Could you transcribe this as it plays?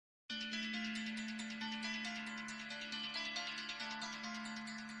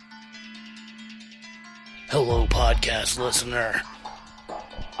Hello, podcast listener.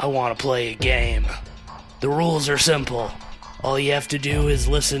 I want to play a game. The rules are simple. All you have to do is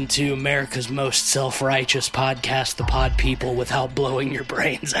listen to America's most self-righteous podcast, The Pod People, without blowing your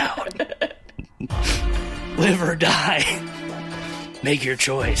brains out. Live or die. Make your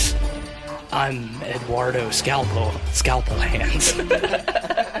choice. I'm Eduardo Scalpel Hands.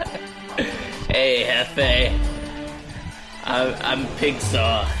 Hey, Hefe. I'm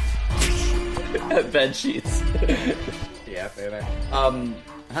Pigsaw. Bed sheets. Yeah, baby.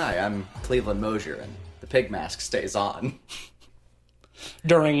 Hi, I'm Cleveland Mosier, and the pig mask stays on.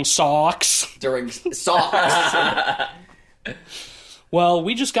 During socks. During socks. Well,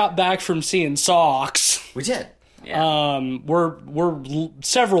 we just got back from seeing Socks. We did. Yeah. We're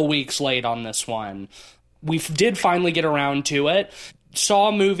several weeks late on this one. We did finally get around to it.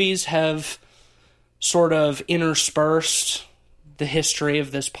 Saw movies have sort of interspersed the history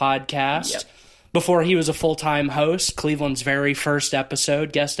of this podcast. Yep. Before he was a full-time host, Cleveland's very first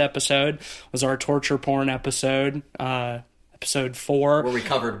guest episode, was our torture porn episode, episode 4. Where we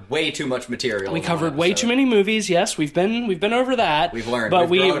covered way too much material. We covered way too many movies. Yes, we've been over that. We've learned. But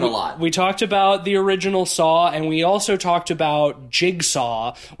we've grown a lot. We talked about the original Saw, and we also talked about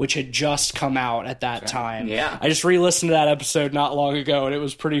Jigsaw, which had just come out at that time. Yeah. I just re-listened to that episode not long ago, and it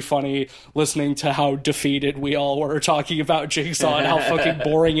was pretty funny listening to how defeated we all were talking about Jigsaw and how fucking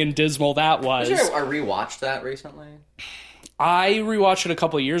boring and dismal that was. I rewatched that recently. I rewatched it a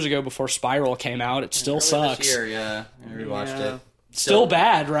couple of years ago before Spiral came out. It still sucks. This year, yeah. I rewatched it. Still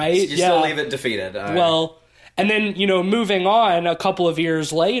bad, right? You still leave it defeated. Well, and then, moving on a couple of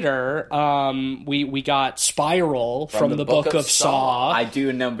years later, we got Spiral from the Book of Saw. I do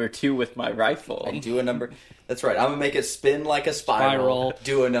a number 2 with my rifle. I do a number... That's right. I'm going to make it spin like a spiral.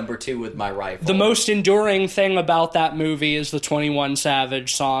 Do a number 2 with my rifle. The most enduring thing about that movie is the 21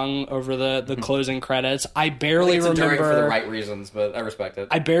 Savage song over the closing credits. I barely it's remember... enduring for the right reasons, but I respect it.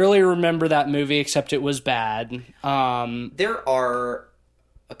 I barely remember that movie, except it was bad. There are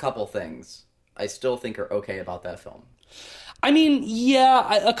a couple things I still think are okay about that film. I mean,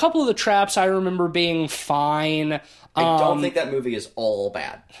 yeah, a couple of the traps I remember being fine. I don't think that movie is all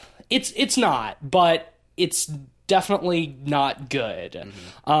bad. It's not, but it's definitely not good.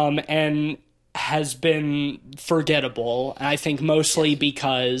 And has been forgettable. And I think mostly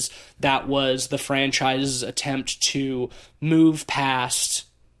because that was the franchise's attempt to move past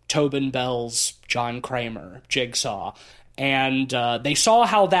Tobin Bell's John Kramer, Jigsaw. And they saw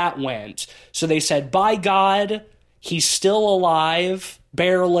how that went. So they said, by God, he's still alive,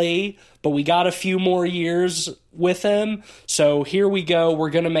 barely, but we got a few more years with him. So here we go. We're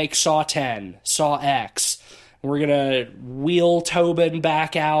going to make Saw 10, Saw X. We're going to wheel Tobin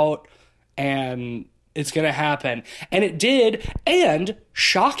back out, and it's going to happen. And it did, and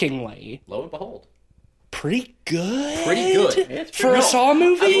shockingly... Lo and behold. Pretty good. Pretty good. For a Saw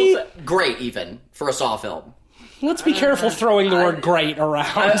movie? Great, even, for a Saw film. Let's be careful throwing the word great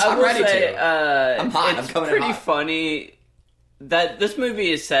around. I'm will ready say, to. I'm hot. It's I'm coming in pretty hot. funny that this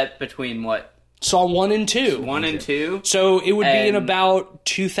movie is set between, what, Saw 1 and 2. 1 and 2? So it would be in And-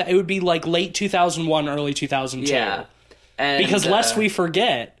 about... it would be like late 2001, early 2002. Yeah. And, Because lest we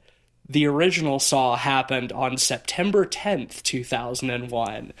forget, the original Saw happened on September 10th,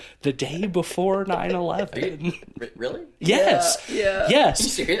 2001, the day before 9/11. Really? Yes. Yeah. Are you Yes.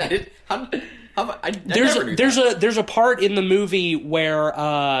 serious? I never knew There's that. there's a part in the movie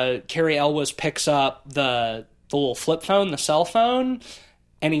where Carrie Elwes picks up the little flip phone, the cell phone,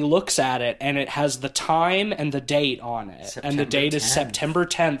 and he looks at it, and it has the time and the date on it. And the September date is 10th. September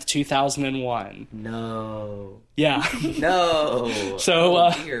 10th, 2001. No. Yeah. No. So,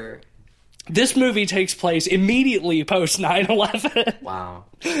 Oh, dear. This movie takes place immediately post 9/11. Wow.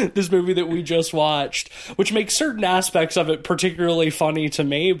 This movie that we just watched, which makes certain aspects of it particularly funny to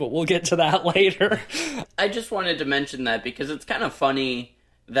me, but we'll get to that later. I just wanted to mention that because it's kind of funny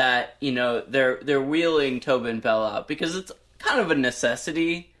that, they're wheeling Tobin Bell out because it's kind of a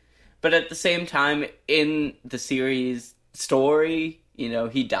necessity, but at the same time, in the series story,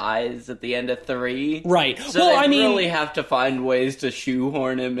 he dies at the end of 3. Right. So Well, they really have to find ways to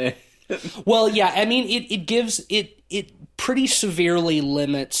shoehorn him in. Well, yeah, I mean, it gives it pretty severely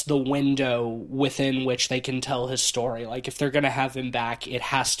limits the window within which they can tell his story. Like, if they're going to have him back, it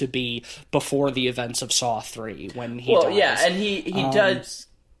has to be before the events of Saw 3 when he dies. Yeah, and he does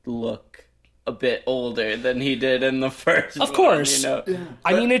look a bit older than he did in the first Of course. one,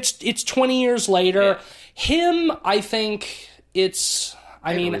 I mean, it's 20 years later. Yeah. Him, I think it's...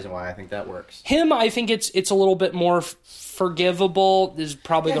 I mean, the reason why I think that works. him, I think it's a little bit more forgivable is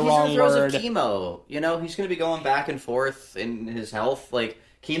probably the wrong he's in the throes word. of chemo. He's going to be going back and forth in his health. Like,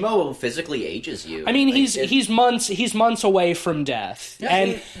 chemo physically ages you. I mean, he's months away from death,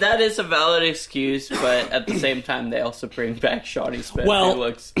 and that is a valid excuse. But at the same time, they also bring back Shawnee Smith, who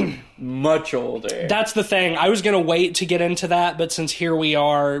looks much older. That's the thing. I was gonna wait to get into that, but since here we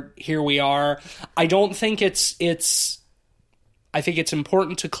are. I don't think I think it's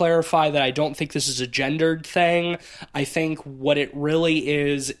important to clarify that I don't think this is a gendered thing. I think what it really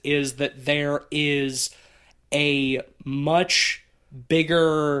is that there is a much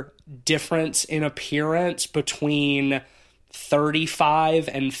bigger difference in appearance between 35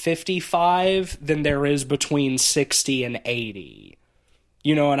 and 55 than there is between 60 and 80.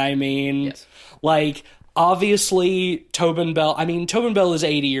 You know what I mean? Yes. Like, obviously, Tobin Bell is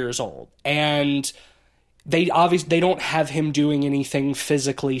 80 years old, and they don't have him doing anything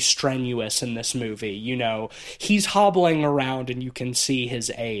physically strenuous in this movie. You know, he's hobbling around and you can see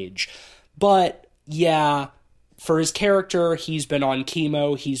his age. But yeah, for his character, he's been on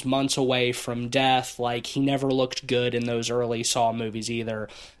chemo. He's months away from death. Like, he never looked good in those early Saw movies either.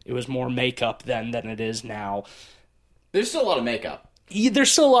 It was more makeup then than it is now. There's still a lot of makeup.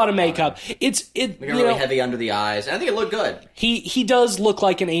 There's still a lot of makeup. It's really heavy under the eyes. I think it looked good. He does look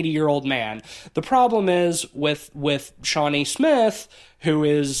like an 80-year-old man. The problem is with Shawnee Smith, who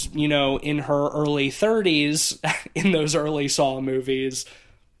is, you know, in her early 30s in those early Saw movies.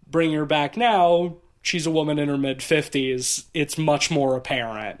 Bring her back now, she's a woman in her mid-50s. It's much more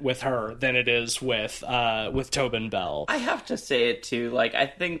apparent with her than it is with Tobin Bell. I have to say it too. Like, I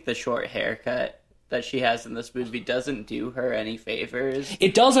think the short haircut that she has in this movie doesn't do her any favors.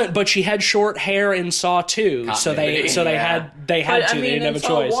 It doesn't, but she had short hair in Saw 2, so they had to. They didn't have a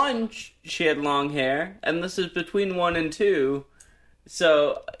choice. In Saw 1, she had long hair, and this is between 1 and 2,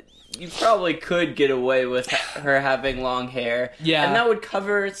 so you probably could get away with her having long hair. Yeah, and that would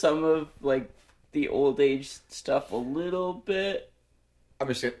cover some of like the old age stuff a little bit. I'm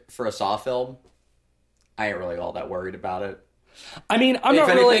just for a Saw film, I ain't really all that worried about it. I mean, if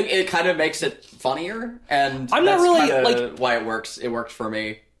anything, it kind of makes it funnier, and I'm not really why it works. It worked for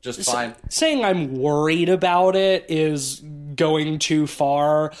me just fine. Saying I'm worried about it is going too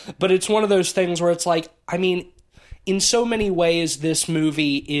far, but it's one of those things where it's like, I mean, in so many ways, this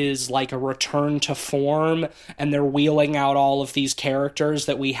movie is like a return to form, and they're wheeling out all of these characters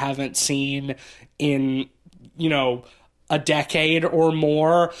that we haven't seen in, you know, a decade or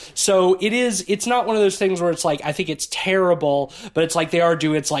more. So it's not one of those things where it's like, I think it's terrible, but it's like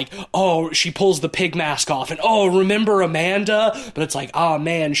it's like, oh, she pulls the pig mask off, and oh, remember Amanda? But it's like, oh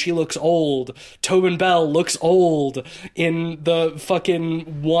man, she looks old. Tobin Bell looks old in the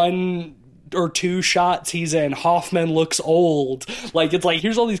fucking 1 or 2 shots he's in. Hoffman looks old. Like, it's like,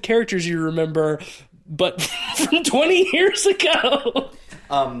 here's all these characters you remember, but from 20 years ago.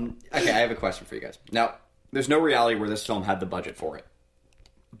 Okay, I have a question for you guys. Now, there's no reality where this film had the budget for it.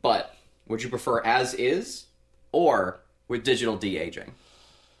 But would you prefer as is or with digital de-aging?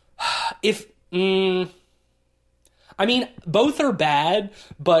 I mean, both are bad,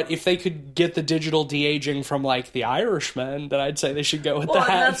 but if they could get the digital de-aging from, like, The Irishman, then I'd say they should go with that. Well,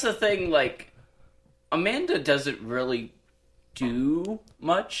 and that's the thing, like, Amanda doesn't really do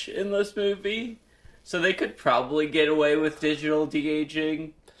much in this movie, so they could probably get away with digital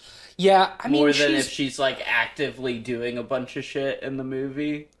de-aging. Yeah, I mean, more than if she's, like, actively doing a bunch of shit in the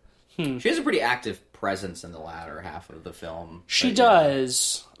movie. She has a pretty active presence in the latter half of the film. She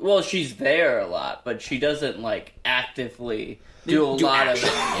does. Well, she's there a lot, but she doesn't, like, actively do a lot of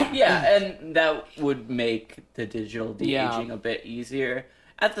it. Yeah, and that would make the digital de-aging a bit easier.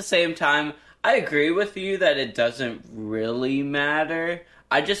 At the same time, I agree with you that it doesn't really matter.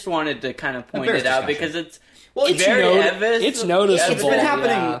 I just wanted to kind of point it out because it's... Well, it's noticeable. It's been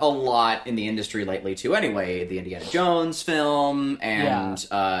happening a lot in the industry lately, too, anyway. The Indiana Jones film and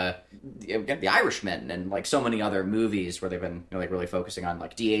The Irishman and, like, so many other movies where they've been, you know, like, really focusing on,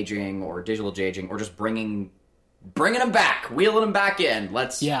 like, de-aging or digital de-aging or just bringing them back, wheeling them back in.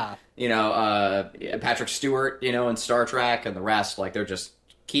 Let's, you know, Patrick Stewart, you know, in Star Trek and the rest, like, they're just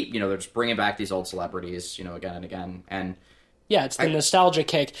they're just bringing back these old celebrities, you know, again and again. And yeah, it's the nostalgia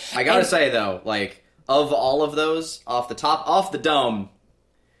kick. I gotta say, though, like... Of all of those, off the dome,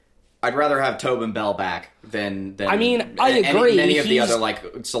 I'd rather have Tobin Bell back than I mean, I agree. Many of the other,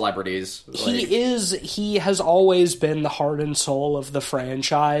 like, celebrities. He has always been the heart and soul of the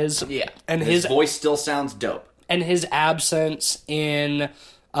franchise. Yeah. And his voice still sounds dope. And his absence in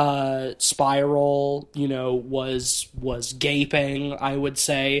Spiral, you know, was gaping, I would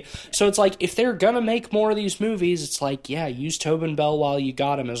say. So it's like, if they're gonna make more of these movies, it's like, yeah, use Tobin Bell while you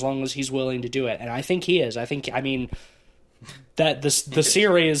got him, as long as he's willing to do it. And I think he is. I mean, that the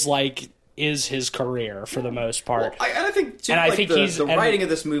series, like, is his career for the most part. Well, I think too, And I like think the writing of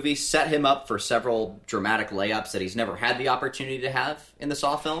this movie set him up for several dramatic layups that he's never had the opportunity to have in the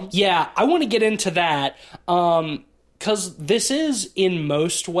Saw films. Yeah, I want to get into that. Because this is, in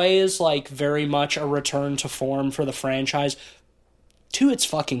most ways, like, very much a return to form for the franchise. To its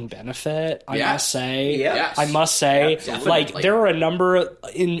fucking benefit, I must say. Yes. I must say. Yeah, like, there are a number...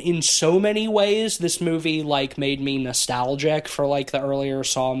 In so many ways, this movie, like, made me nostalgic for, like, the earlier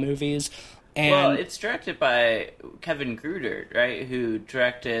Saw movies. And Well, it's directed by Kevin Grudert, right? Who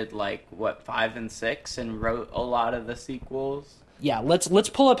directed, like, 5 and 6 and wrote a lot of the sequels? yeah, let's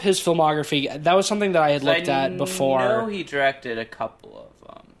pull up his filmography. That was something that I had looked at before. I know he directed a couple of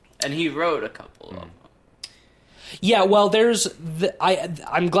them. And he wrote a couple of them. Yeah, well,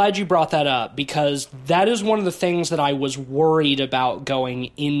 I'm glad you brought that up, because that is one of the things that I was worried about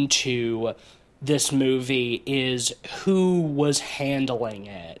going into this movie, is who was handling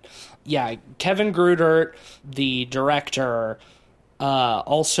it. Yeah, Kevin Grudert, the director,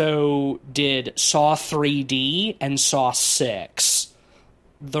 also did Saw 3D and Saw 6.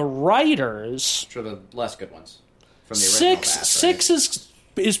 The writers... Which are the less good ones from the original batch, right? Six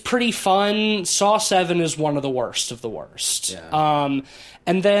is pretty fun. Saw 7 is one of the worst of the worst. Yeah.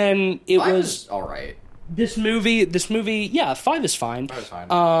 And then it 5 was is all right. this movie. Yeah, 5 is fine. 5 is fine.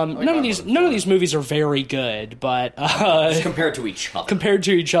 None of these movies are very good, but Compared to each other. compared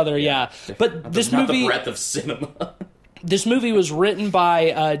to each other, yeah. But this Not movie, the breadth of cinema. this movie was written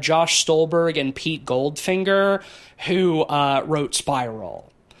by Josh Stolberg and Pete Goldfinger, who wrote Spiral.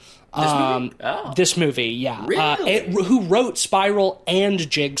 This movie, yeah. Really? Who wrote Spiral and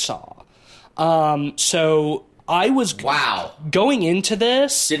Jigsaw. So I was Wow. going into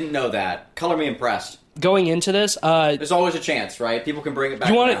this. Didn't know that. Color me impressed. There's always a chance, right? People can bring it back.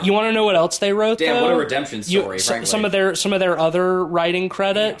 you want to know what else they wrote? Damn, though? what a redemption story, frankly. Some of their other writing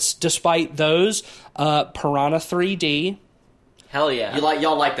credits, despite those, Piranha 3D, Hell yeah.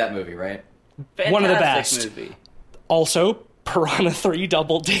 Y'all like that movie, right? Fantastic one of the best. movie. also Piranha 3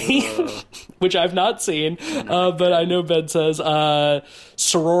 Double D, which I've not seen, but I know Ben says.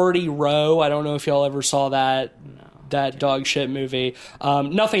 Sorority Row, I don't know if y'all ever saw that. That dog shit movie.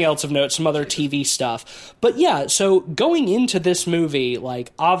 Nothing else of note, some other TV stuff. But yeah, so going into this movie,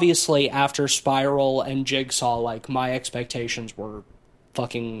 like, obviously after Spiral and Jigsaw, like, my expectations were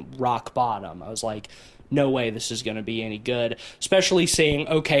fucking rock bottom. I was like, no way this is going to be any good. Especially seeing,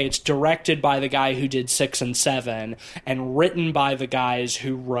 okay, it's directed by the guy who did 6 and 7 and written by the guys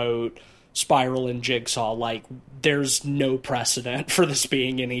who wrote Spiral and Jigsaw. Like, there's no precedent for this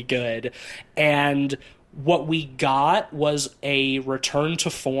being any good. And what we got was a return to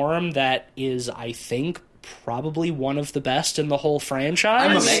form that is, I think, probably one of the best in the whole franchise.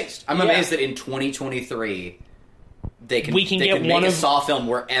 I'm amazed. I'm amazed that in 2023 they can make a Saw film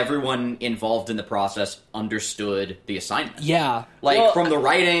where everyone involved in the process understood the assignment. Yeah. Like, from the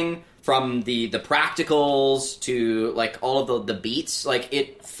writing, from the practicals to, like, all of the beats, like,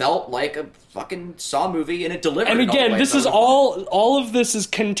 it felt like a fucking Saw movie, and it delivered. And again, this is all of this is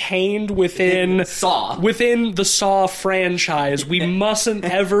contained within Saw. within the Saw franchise. We mustn't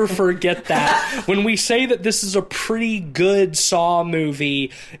ever forget that. When we say that this is a pretty good Saw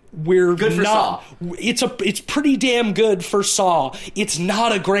movie, we're Good for not. Saw. It's pretty damn good for Saw. It's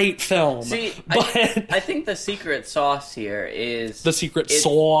not a great film. See, but I think the secret sauce here is the secret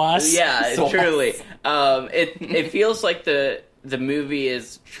sauce. Yeah, Sauce. truly. It feels like the movie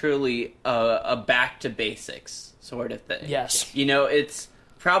is truly a back to basics sort of thing. Yes. You know, it's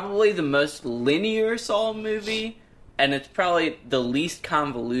probably the most linear Saw movie, and it's probably the least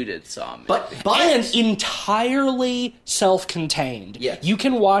convoluted Saw movie. But And entirely self-contained. Yes. You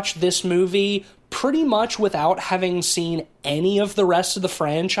can watch this movie pretty much without having seen any of the rest of the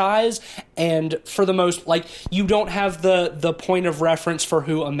franchise, and for the most, like, you don't have the point of reference for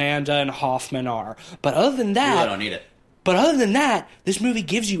who Amanda and Hoffman are. But other than that, I don't need it. But other than that, this movie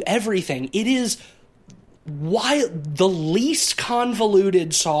gives you everything. It is the least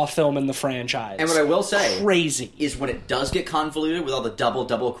convoluted Saw film in the franchise. And what I will say crazy is when it does get convoluted with all the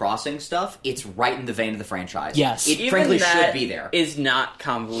double crossing stuff, it's right in the vein of the franchise. Yes. It Even frankly that should be there. is not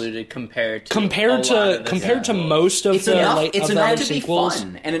convoluted compared to most of It's the enough. late It's of the enough to sequels.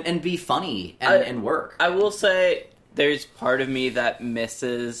 be fun and be funny and work. I will say there's part of me that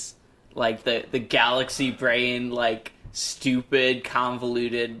misses like the galaxy brain, like stupid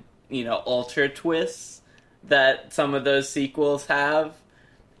convoluted, ultra twists that some of those sequels have.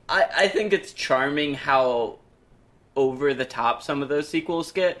 I think it's charming how over the top some of those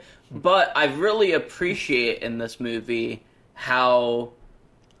sequels get, but I really appreciate in this movie how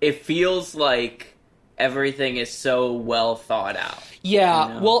it feels like everything is so well thought out. Yeah,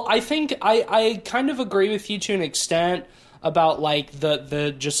 you know? well, I think I kind of agree with you to an extent about, like,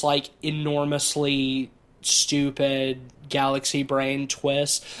 the just, like, enormously stupid galaxy brain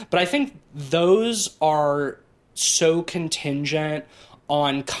twists, but I think those are so contingent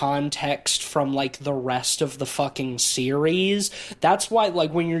on context from, like, the rest of the fucking series. That's why,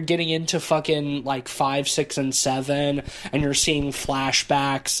 like, when you're getting into fucking, like, 5, 6, and 7, and you're seeing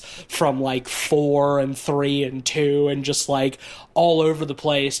flashbacks from, like, 4 and 3 and 2, and just, like, all over the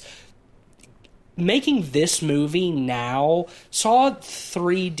place. Making this movie now, Saw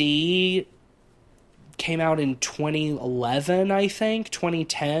 3D came out in 2011, I think,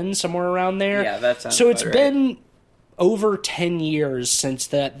 2010, somewhere around there. Yeah, that sounds so it's about been over 10 years since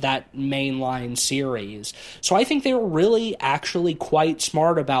that mainline series. So I think they were really actually quite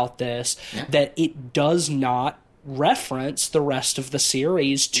smart about this, that it does not reference the rest of the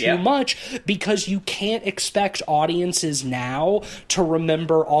series too much, because you can't expect audiences now to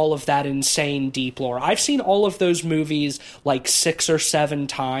remember all of that insane deep lore. I've seen all of those movies like 6 or 7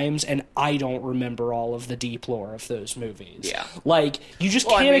 times, and I don't remember all of the deep lore of those movies. Yeah. Like, you just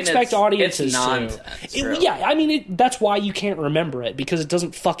can't expect audiences it's nonsense, to. really. Yeah, I mean, that's why you can't remember it, because it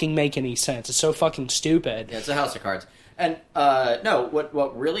doesn't fucking make any sense. It's so fucking stupid. Yeah, it's a house of cards. And, no,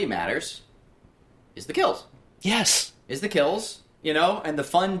 what really matters is the kills. Yes. Is the kills, you know, and the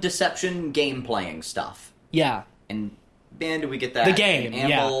fun deception game playing stuff. Yeah. And man, do we get that The game,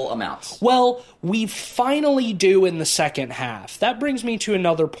 in ample amounts. Well, we finally do in the second half. That brings me to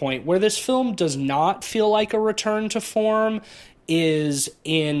another point where this film does not feel like a return to form, is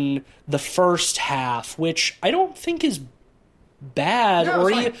in the first half, which I don't think is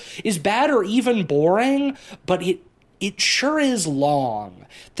bad is bad or even boring, but it sure is long.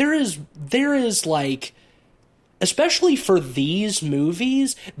 There is like, especially for these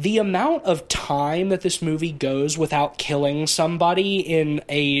movies, the amount of time that this movie goes without killing somebody in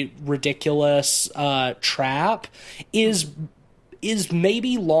a ridiculous trap is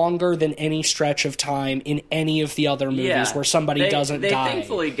maybe longer than any stretch of time in any of the other movies where somebody doesn't die. They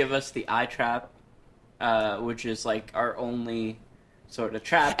thankfully give us the eye trap, which is like our only sort of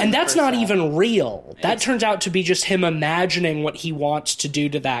trap. And that's not even real. That turns out to be just him imagining what he wants to do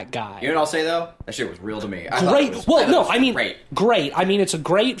to that guy. You know what I'll say, though? That shit was real to me. Great. Great. I mean, it's a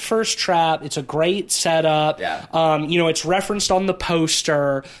great first trap. It's a great setup. Yeah. You know, it's referenced on the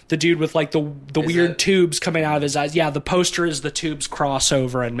poster. The dude with, like, the weird tubes coming out of his eyes. Yeah, the poster is the tubes cross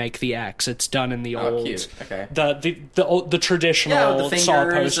over and make the X. It's done in the old... cute. Okay. The traditional the Saw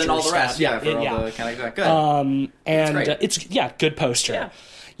fingers poster and all the rest. stuff. Yeah, all the kind of... Good. And it's good poster.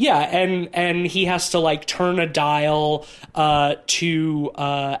 Yeah, and he has to, like, turn a dial to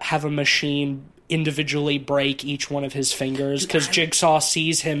have a machine individually break each one of his fingers, because Jigsaw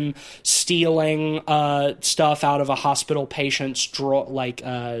sees him stealing stuff out of a hospital patient's drawer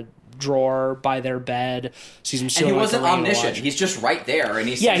by their bed. Sees him stealing, and he wasn't like, omniscient. He's just right there, and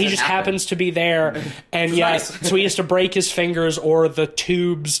he just happens to be there, and so he has to break his fingers, or the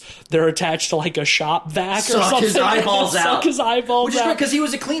tubes, they're attached to, like, a shop vac or something. Suck his eyeballs out. Suck his eyeballs Which is out. great, because he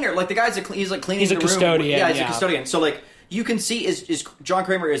was a cleaner. Like, the guy's he's like cleaning He's a the room. custodian. Yeah, he's a custodian. So, like, you can see is John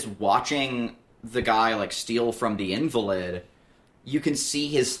Kramer is watching the guy, like, steal from the invalid. You can see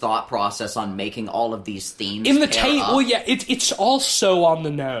his thought process on making all of these themes in the tape. Well, yeah, it's all so on the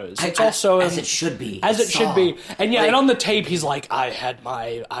nose. It's also as it should be, as it should be. And yeah, like, and on the tape, he's like, "I've had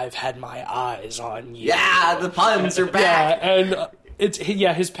my eyes on you." Yeah, the puns are back. Yeah, and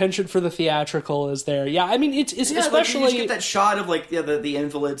his penchant for the theatrical is there. Yeah, I mean, it's especially like, you just get that shot of, like, the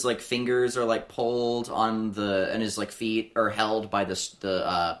invalid's, like, fingers are, like, pulled on and his, like, feet are held by the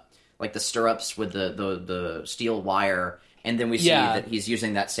stirrups with the steel wire. And then we see that he's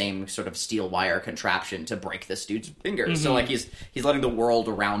using that same sort of steel wire contraption to break this dude's fingers. Mm-hmm. So, like, he's letting the world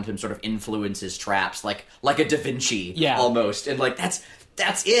around him sort of influence his traps, like a Da Vinci, almost. And, like, that's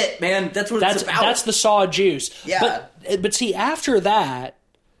it, man. That's what it's about. That's the Saw juice. Yeah. But see, after that,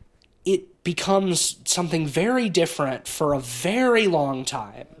 it becomes something very different for a very long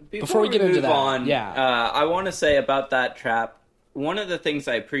time. Before we get into that, I want to say about that trap, one of the things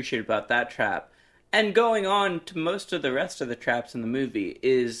I appreciate about that trap, and going on to most of the rest of the traps in the movie,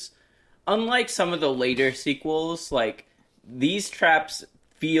 is unlike some of the later sequels, like, these traps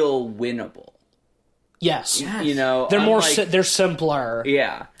feel winnable. Yes. You know, they're they're simpler.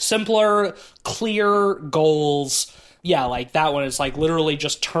 Yeah. Simpler, clear goals. Yeah, like that one is like literally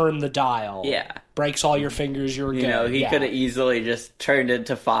just turn the dial. Yeah. Breaks all your fingers, you're good. You know, he could have easily just turned it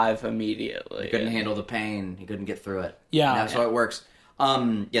to 5 immediately. He couldn't handle the pain. He couldn't get through it. Yeah. And that's how it works.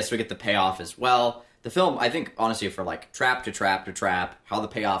 Yes, we get the payoff as well. The film, I think, honestly, for, like, trap to trap to trap, how the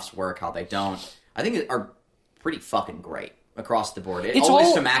payoffs work, how they don't, I think are pretty fucking great across the board. It's always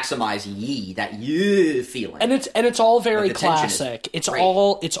all- to maximize that feeling. And it's all very Like, the tension is classic. It's great.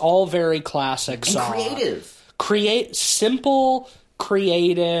 all very classic. And Saw. creative. Simple,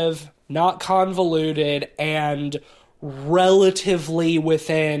 creative, not convoluted, and relatively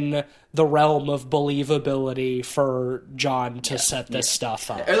within the realm of believability for John to set this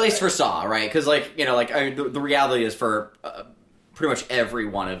stuff up. At least for Saw, right? Because, the reality is for pretty much every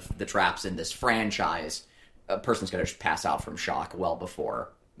one of the traps in this franchise, a person's going to pass out from shock well before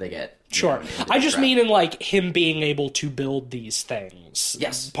they get... Sure. I just mean in, him being able to build these things.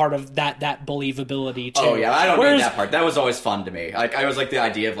 Yes. Part of that believability, too. Oh, yeah, I don't need that part. That was always fun to me. I was the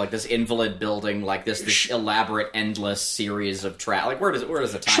idea of, this invalid building, this elaborate, endless series of traps. Where does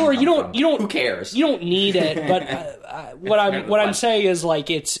the time Sure, come from? Who cares? You don't need it, but what I'm saying is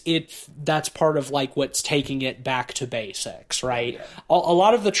it's that's part of what's taking it back to basics, right? Yeah. A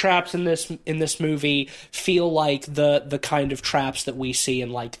lot of the traps in this movie feel like the kind of traps that we see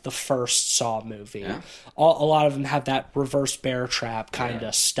in the first Saw movie. Yeah. A lot of them have that reverse bear trap kind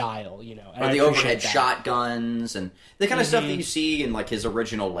of style, and Or I the appreciate overhead that. shotguns and the kind of stuff that you see in his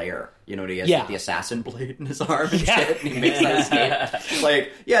original lair. He has the assassin blade in his arm and shit, and he makes that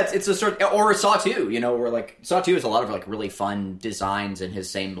escape. It's a sort of, or Saw 2, where Saw 2 is a lot of really fun designs in his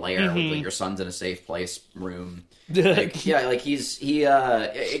same lair with your son's in a safe place room. It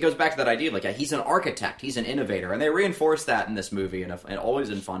goes back to that idea of he's an architect, he's an innovator, and they reinforce that in this movie and always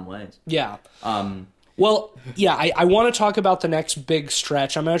in fun ways. Yeah. Well, yeah, I want to talk about the next big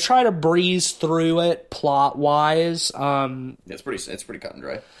stretch. I'm going to try to breeze through it plot-wise. It's pretty cut and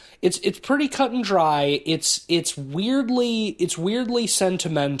dry. It's pretty cut and dry. It's weirdly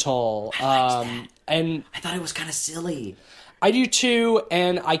sentimental. And I thought it was kind of silly. I do too,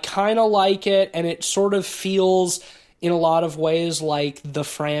 and I kind of like it, and it sort of feels in a lot of ways like the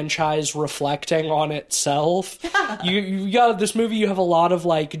franchise reflecting on itself. You got this movie, you have a lot of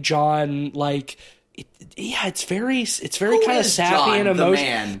John, it's very kind of sappy John, and the emotional.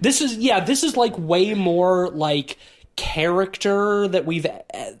 man? This is way more character than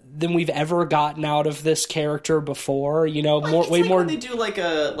we've ever gotten out of this character before. Way more. When they do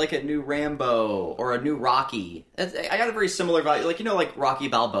a new Rambo or a new Rocky. I got a very similar value. Rocky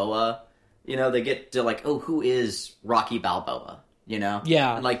Balboa. They get to who is Rocky Balboa?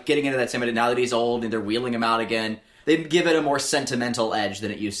 Yeah. And getting into that same idea now that he's old and they're wheeling him out again. They give it a more sentimental edge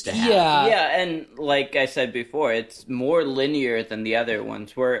than it used to have. Yeah, and like I said before, it's more linear than the other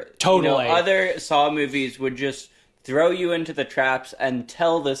ones, where totally other Saw movies would just throw you into the traps and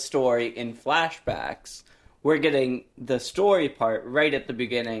tell the story in flashbacks. We're getting the story part right at the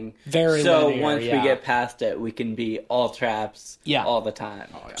beginning. Very so linear, once yeah. we get past it, we can be all traps all the time.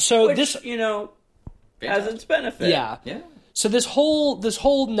 Oh, yeah. So Which, this, has its benefit. yeah. So this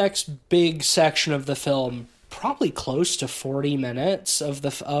whole next big section of the film, probably close to 40 minutes of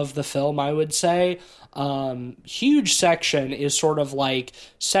the film, I would say. Huge section is sort of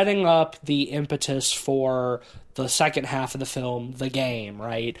setting up the impetus for the second half of the film, the game,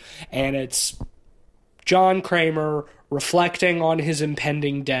 right? And it's John Kramer reflecting on his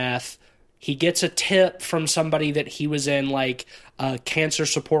impending death. He gets a tip from somebody that he was in a cancer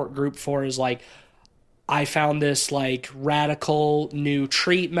support group for, is I found this radical new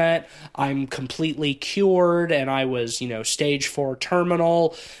treatment. I'm completely cured, and I was, stage 4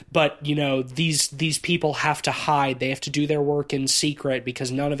 terminal. But, these people have to hide. They have to do their work in secret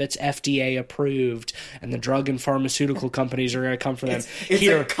because none of it's FDA approved, and the drug and pharmaceutical companies are going to come for them. It's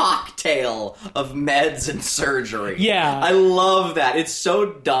a cocktail of meds and surgery. Yeah. I love that. It's so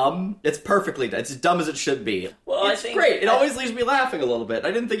dumb. It's perfectly dumb. It's as dumb as it should be. Well, it's great. It always leaves me laughing a little bit.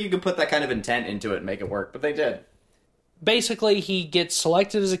 I didn't think you could put that kind of intent into it and make it work, but they did. Basically, he gets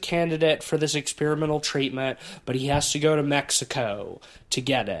selected as a candidate for this experimental treatment, but he has to go to Mexico to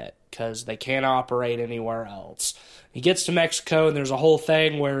get it because they can't operate anywhere else. He gets to Mexico, and there's a whole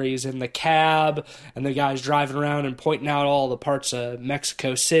thing where he's in the cab, and the guy's driving around and pointing out all the parts of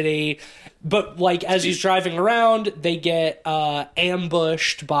Mexico City. But, as he's driving around, they get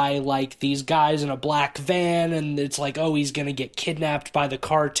ambushed by, these guys in a black van, and it's he's gonna get kidnapped by the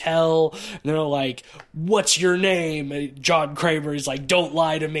cartel. And they're like, what's your name? And John Kramer is like, don't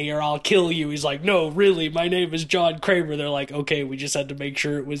lie to me or I'll kill you. He's like, no, really, my name is John Kramer. They're like, okay, we just had to make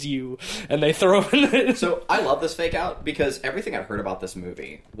sure it was you. And they throw him in. So, I love this fake out because everything I've heard about this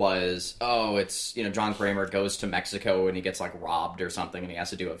movie was, it's, John Kramer goes to Mexico and he gets, robbed or something and he has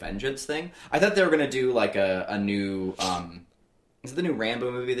to do a vengeance thing. I thought they were going to do, a new, is it the new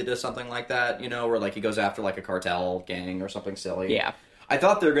Rambo movie that does something like that, where, he goes after, a cartel gang or something silly? Yeah. I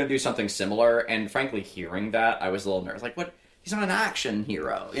thought they were going to do something similar, and frankly, hearing that, I was a little nervous. What? he's not an action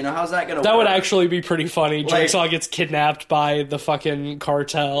hero. You know, how's that going to work? That would actually be pretty funny. Like, Jigsaw gets kidnapped by the fucking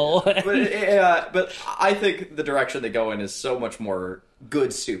cartel. but I think the direction they go in is so much more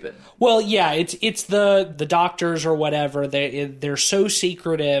good stupid. Well, yeah, it's the doctors or whatever. They're so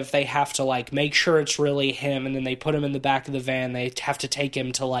secretive. They have to like make sure it's really him, and then they put him in the back of the van. They have to take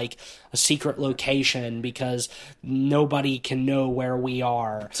him to like a secret location because nobody can know where we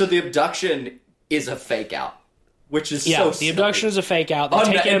are. So the abduction is a fake out. Which is so the abduction is a fake out.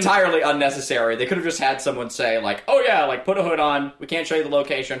 Entirely unnecessary. They could have just had someone say, like, oh yeah, like, put a hood on. We can't show you the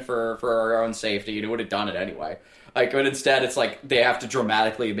location for our own safety. You would have done it anyway. Like, but instead it's like they have to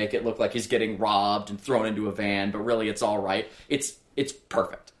dramatically make it look like he's getting robbed and thrown into a van, but really it's all right. It's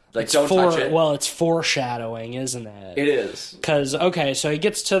perfect. Like, don't touch it. Well, it's foreshadowing, isn't it? It is. Because, okay, so he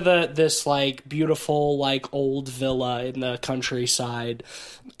gets to this, like, beautiful, like, old villa in the countryside,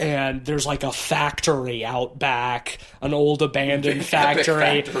 and there's, like, a factory out back, an old abandoned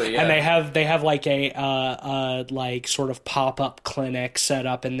factory, yeah. and they have like, a like, sort of pop-up clinic set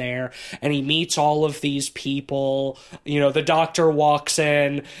up in there, and he meets all of these people. You know, the doctor walks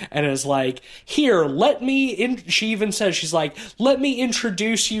in and is like, here, she even says, she's like, let me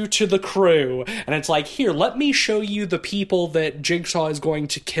introduce you to the crew, and it's like, here, let me show you the people that Jigsaw is going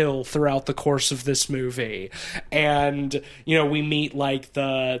to kill throughout the course of this movie. And, you know, we meet like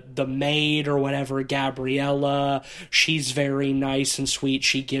the maid or whatever, Gabriella. She's very nice and sweet.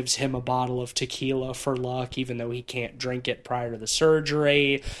 She gives him a bottle of tequila for luck, even though he can't drink it prior to the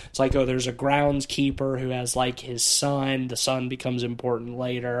surgery. It's like, oh, there's a groundskeeper who has like his son. The son becomes important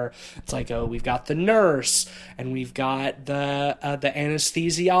later. It's like, oh, we've got the nurse, and we've got the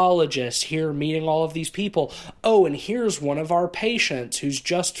anesthesiologist here meeting all of these people. Oh, and here's one of our patients who's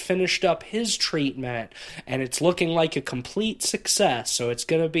just finished up his treatment, and it's looking like a complete success, so it's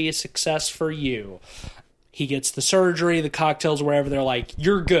going to be a success for you. He gets the surgery, the cocktails, wherever. They're like,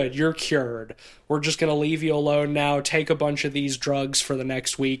 you're good, you're cured. We're just going to leave you alone now, take a bunch of these drugs for the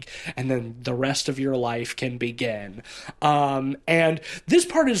next week, and then the rest of your life can begin. And this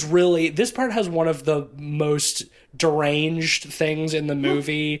part has one of the most deranged things in the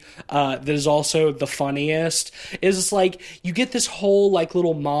movie that is also the funniest. Is like, you get this whole like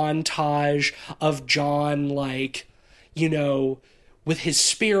little montage of John, like, you know, with his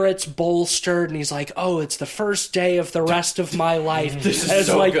spirits bolstered, and he's like, oh, it's the first day of the rest of my life. This is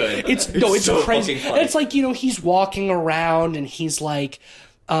so like, good. It's so crazy. Funny. It's like, you know, he's walking around and he's like,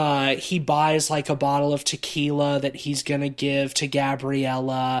 he buys like a bottle of tequila that he's gonna give to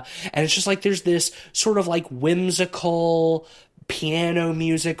Gabriella, and it's just like there's this sort of like whimsical piano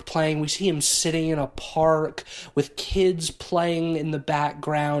music playing. We see him sitting in a park with kids playing in the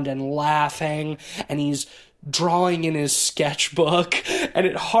background and laughing, and he's drawing in his sketchbook, and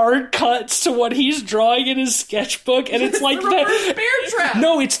it hard cuts to what he's drawing in his sketchbook, and it's like the bear trap.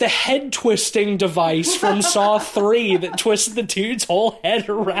 No, it's the head twisting device from Saw 3 that twists the dude's whole head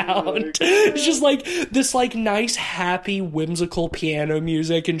around. It's just like this like nice, happy, whimsical piano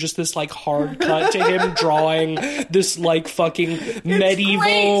music, and just this like hard cut to him drawing this like fucking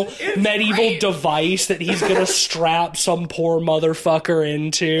medieval device that he's gonna strap some poor motherfucker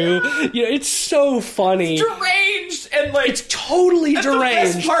into. You know, it's so funny. Deranged, and like, it's totally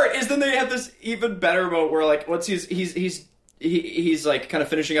deranged. The best part is then they have this even better moment where like once he's like kind of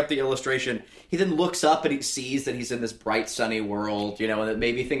finishing up the illustration, he then looks up and he sees that he's in this bright sunny world, you know, and that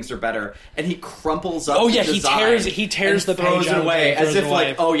maybe things are better, and he crumples up. Oh yeah, he tears the throws page it away as if away.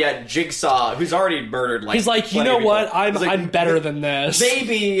 like, oh yeah, Jigsaw, who's already murdered like, he's like, you know what, I'm better than this.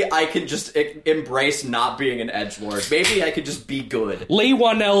 Maybe I could just embrace not being an edgelord. Maybe I could just be good. Leigh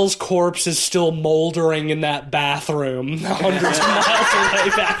Whannell's corpse is still moldering in that bathroom hundreds of miles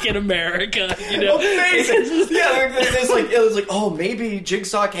away back in America. You know, amazing. Yeah, it was like, oh, maybe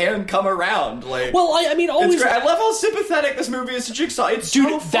Jigsaw can come around. Like, well, I mean, always. I love how sympathetic this movie is to Jigsaw. It's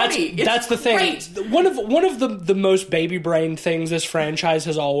so funny. That's the thing. Great. One of the most baby brain things this franchise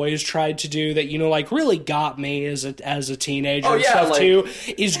has always tried to do that, you know, like really got me as a teenager and stuff too,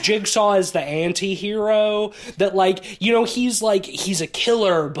 is Jigsaw as the anti-hero. That, like, you know, he's a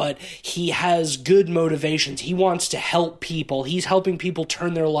killer, but he has good motivations. He wants to help people. He's helping people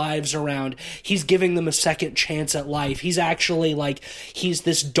turn their lives around. He's giving them a second chance at life. He's actually like, he's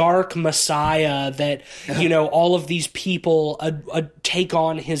this dark messiah that, you know, all of these people take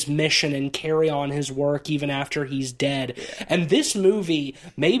on his mission and carry on his work even after he's dead. And this movie,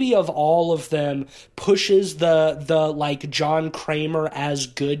 maybe of all of them, pushes the like John Kramer as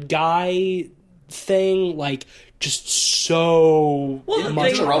good guy thing, like, just so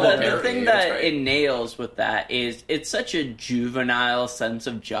much. The thing that it nails with that is it's such a juvenile sense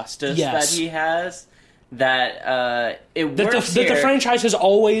of justice that he has, that it works that here. the franchise is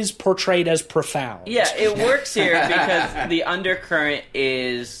always portrayed as profound. Yeah, it works here because the undercurrent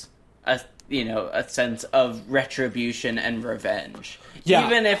is a sense of retribution and revenge. Yeah.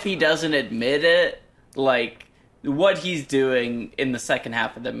 Even if he doesn't admit it, like, what he's doing in the second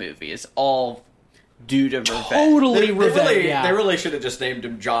half of the movie is all due to revenge. Totally revenge. They really should have just named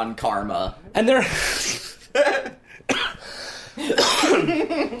him John Karma. And there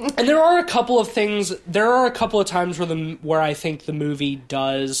and there are a couple of things. There are a couple of times where I think the movie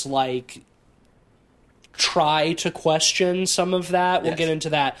does like try to question some of that. We'll get into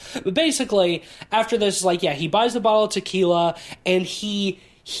that. But basically, after this, like, yeah, he buys the bottle of tequila, and he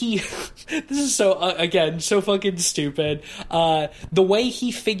this is so again so fucking stupid. The way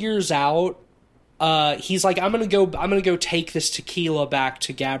he figures out. He's like, I'm gonna go take this tequila back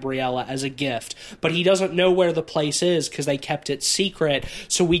to Gabriella as a gift, but he doesn't know where the place is because they kept it secret.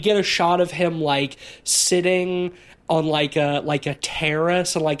 So we get a shot of him like sitting on like a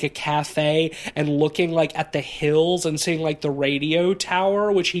terrace and like a cafe and looking like at the hills and seeing like the radio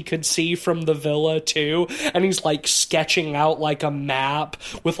tower, which he could see from the villa too. And he's like sketching out like a map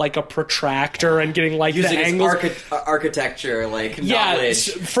with like a protractor and getting like using the his angles. architecture like it's knowledge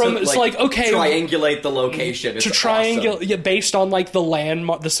like okay, triangulate the location to triangulate, awesome. yeah, based on like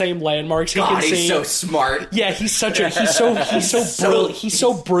the same landmarks he God, can see. he's so smart. Yeah, he's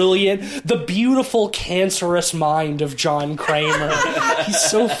so brilliant. The beautiful cancerous mind of John Kramer. He's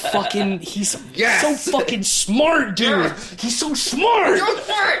so fucking so fucking smart, dude. Yes. He's so smart.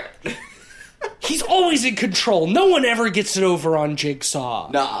 He's always in control. No one ever gets it over on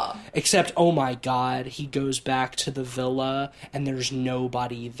Jigsaw. Nah. Except, oh my god, he goes back to the villa and there's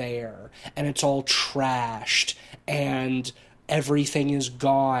nobody there. And it's all trashed. And everything is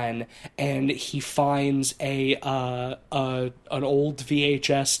gone, and he finds an old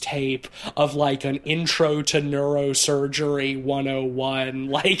VHS tape of like an intro to neurosurgery 101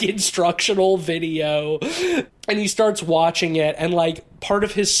 like instructional video, and he starts watching it, and like part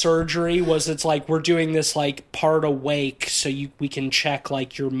of his surgery was it's like we're doing this like part awake so we can check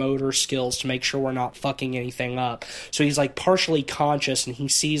like your motor skills to make sure we're not fucking anything up. So he's like partially conscious, and he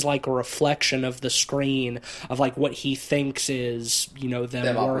sees like a reflection of the screen of like what he thinks is, you know,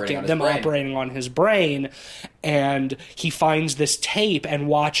 them operating on his brain, and he finds this tape and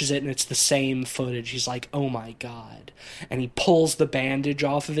watches it, and it's the same footage. He's like, oh my god. And he pulls the bandage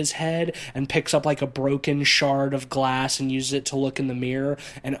off of his head and picks up like a broken shard of glass and uses it to look in the mirror,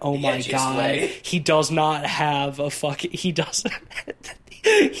 and oh my god, he does not have a fucking he doesn't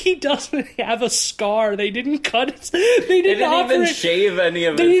have a scar. They didn't cut it. They didn't even shave any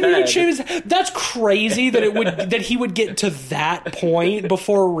of his head. They didn't even shave his head. That's crazy that he would get to that point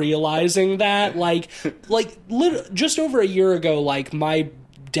before realizing that. Just over a year ago, like, my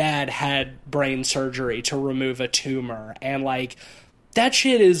dad had brain surgery to remove a tumor, and like that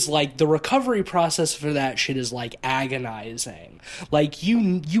shit is like the recovery process for that shit is like agonizing. Like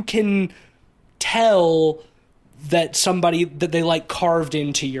you can tell that they like carved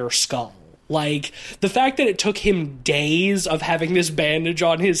into your skull. Like, the fact that it took him days of having this bandage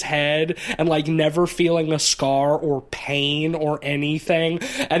on his head and, like, never feeling a scar or pain or anything,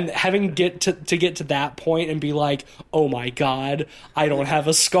 and having to get to that point and be like, oh my god, I don't have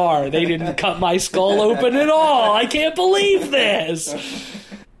a scar. They didn't cut my skull open at all. I can't believe this.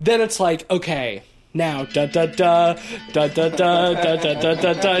 Then it's like, okay, now, da-da-da, da-da-da,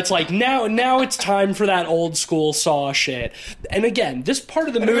 da-da-da-da-da. It's like, now it's time for that old school Saw shit. And again, this part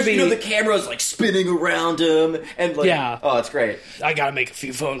of the movie... You know, the camera's, like, spinning around him, and, like... Yeah. Oh, it's great. I gotta make a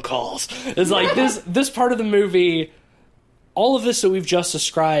few phone calls. It's like, this part of the movie... All of this that we've just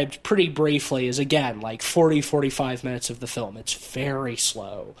described pretty briefly is, again, like 45 minutes of the film. It's very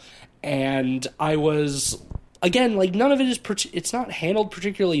slow. And I was... Again, like, none of it is... it's not handled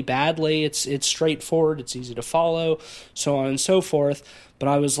particularly badly. It's straightforward. It's easy to follow, so on and so forth. But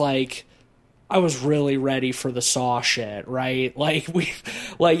I was like... I was really ready for the Saw shit, right? Like,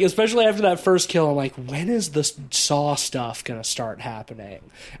 especially after that first kill, I'm like, when is the Saw stuff gonna start happening?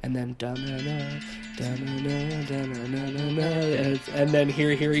 And then... and then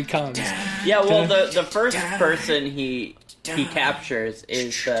here he comes. Yeah, well, the first person he captures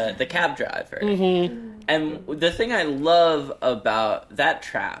is the cab driver. Mm-hmm. And the thing I love about that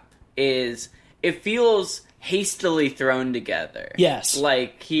trap is it feels hastily thrown together. Yes.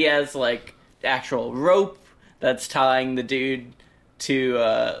 Like, he has, like, actual rope that's tying the dude to,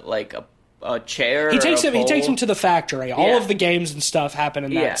 like, a chair. He takes him to the factory. All of the games and stuff happen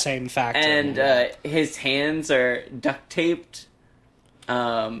in that same factory. And his hands are duct taped.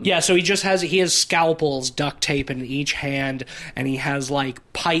 So he has scalpels duct tape in each hand, and he has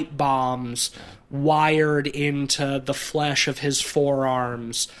like pipe bombs wired into the flesh of his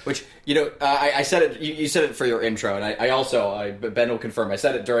forearms. Which, I said it, you said it for your intro, and I also, Ben will confirm, I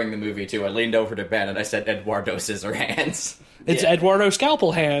said it during the movie too. I leaned over to Ben and I said Eduardo Scissorhands. It's Eduardo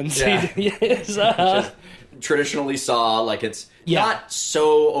Scalpel Hands. Yeah. He is, traditionally saw, like, it's not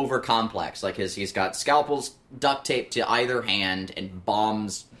so over complex. Like, he's got scalpels duct taped to either hand and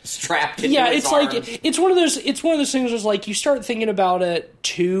bombs strapped into his arms. Like it's one of those things where it's like you start thinking about it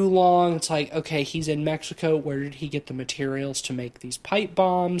too long. It's like, okay, he's in Mexico. Where did he get the materials to make these pipe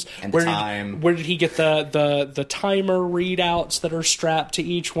bombs? And where did he get the timer readouts that are strapped to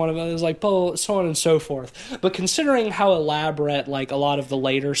each one of them? It's like, so on and so forth. But considering how elaborate like a lot of the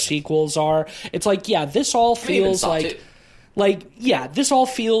later sequels are, it's like, yeah, this all feels this all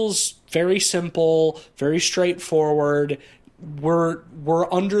feels very simple, very straightforward. We're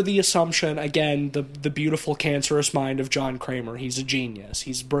under the assumption, again, the beautiful cancerous mind of John Kramer. He's a genius.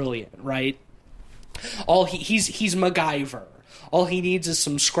 He's brilliant, right? He's MacGyver. All he needs is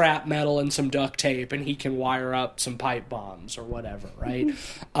some scrap metal and some duct tape, and he can wire up some pipe bombs or whatever, right?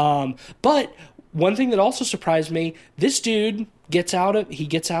 But one thing that also surprised me: this dude gets out of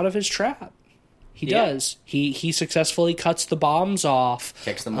his trap. He does. He successfully cuts the bombs off.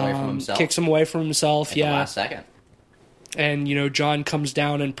 Kicks them away from himself. Kicks them away from himself. At the last second. And, John comes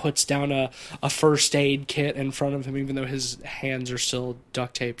down and puts down a first aid kit in front of him, even though his hands are still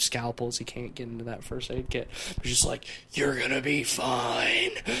duct taped scalpels. He can't get into that first aid kit. He's just like, you're going to be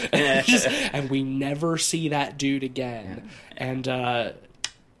fine. And we never see that dude again. And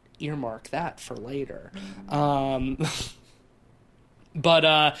earmark that for later.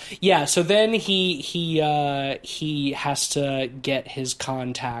 But so then he has to get his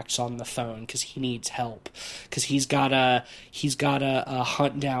contacts on the phone because he needs help, because he's gotta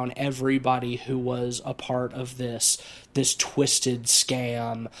hunt down everybody who was a part of this twisted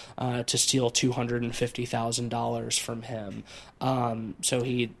scam to steal $250,000 from him. So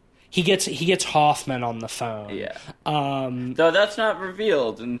he gets Hoffman on the phone. Yeah. Though that's not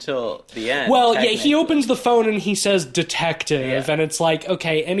revealed until the end. Well, yeah, he opens the phone and he says detective, and it's like,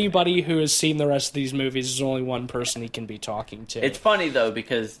 okay, anybody who has seen the rest of these movies, there's only one person he can be talking to. It's funny, though,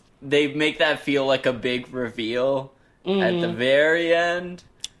 because they make that feel like a big reveal at the very end,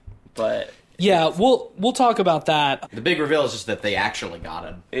 but... Yeah, we'll talk about that. The big reveal is just that they actually got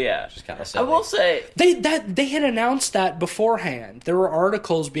him. Yeah. Just kind of silly. I will say... They had announced that beforehand. There were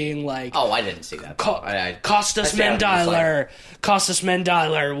articles being like... Oh, I didn't see that. Costas Mendiler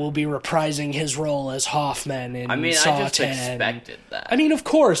will be reprising his role as Hoffman in Saw I just 10. expected that. I mean, of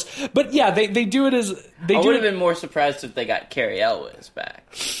course. But yeah, they do it as... I would have been more surprised if they got Cary Elwes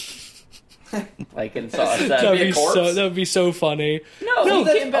back. Like in Saw 7. That'd be so funny. No,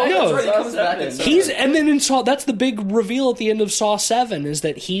 he came back. No, he comes back in Saw. And then in Saw, that's the big reveal at the end of Saw 7, is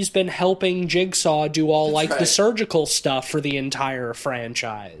that he's been helping Jigsaw do all the surgical stuff for the entire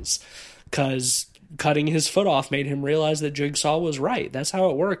franchise. Because cutting his foot off made him realize that Jigsaw was right. That's how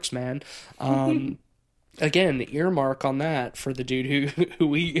it works, man. Again, earmark on that for the dude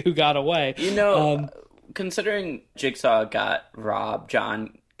who got away. Considering Jigsaw got robbed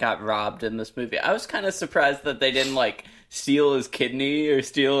in this movie, I was kind of surprised that they didn't steal his kidney or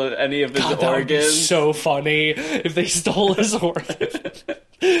steal any of his organs. That would be so funny if they stole his organs.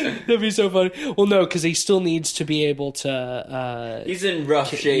 That'd be so funny. Well, no, because he still needs to be able to. He's in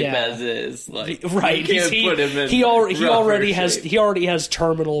rough shape as is. Right. You can't put him in. He already has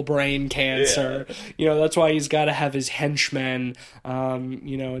terminal brain cancer. Yeah. That's why he's got to have his henchmen.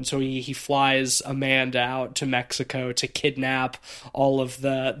 And so he flies Amanda out to Mexico to kidnap all of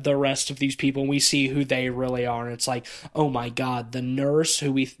the rest of these people, and we see who they really are. And it's like, oh my God, the nurse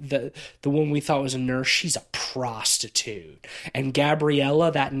the one we thought was a nurse, she's a prostitute, and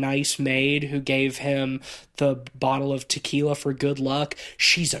Gabriella, that nice maid who gave him the bottle of tequila for good luck,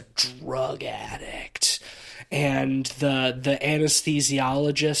 she's a drug addict. And the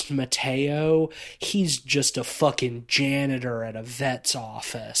anesthesiologist, Mateo, he's just a fucking janitor at a vet's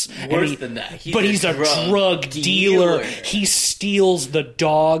office. Worse than that. He's a drug dealer. He steals the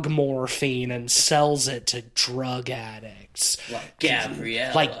dog morphine and sells it to drug addicts. Like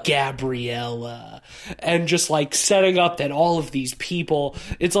Gabriella. And just setting up that all of these people,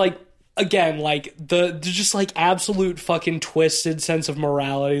 it's again, the just absolute fucking twisted sense of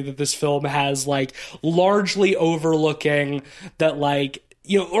morality that this film has, largely overlooking that,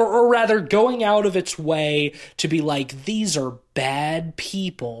 or rather going out of its way to be these are bad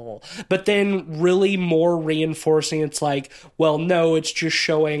people, but then really more reinforcing it's well, no, it's just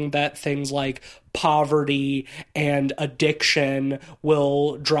showing that things like poverty and addiction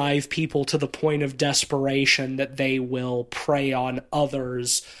will drive people to the point of desperation that they will prey on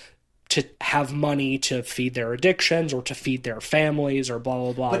others to have money to feed their addictions or to feed their families or blah,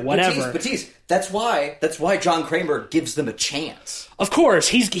 blah, blah, whatever. But that's why John Kramer gives them a chance. Of course,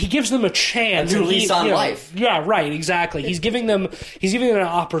 he gives them a chance. A new lease on life. Yeah, right, exactly. He's giving them an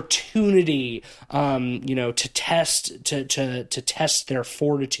opportunity, to test their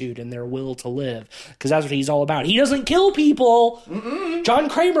fortitude and their will to live, because that's what he's all about. He doesn't kill people. Mm-mm. John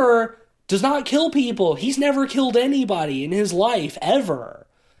Kramer does not kill people. He's never killed anybody in his life, ever.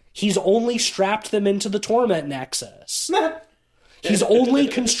 He's only strapped them into the torment nexus. He's only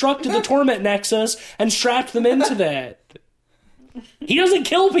constructed the torment nexus and strapped them into that. He doesn't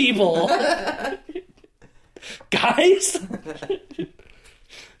kill people. Guys?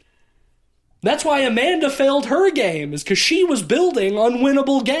 That's why Amanda failed her game, is because she was building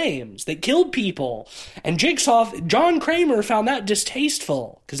unwinnable games that killed people. And John Kramer found that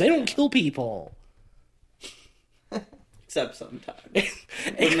distasteful, because they don't kill people. Except sometimes.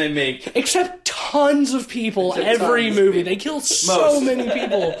 When they make... Except tons of people every movie. They kill so many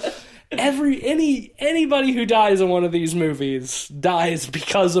people. Anybody who dies in one of these movies dies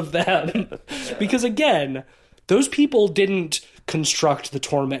because of them. Because again, those people didn't construct the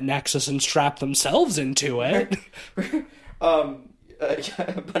torment nexus and strap themselves into it.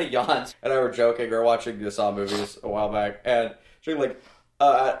 Buddy Jans and I were joking. We were watching the Saw movies a while back, and she like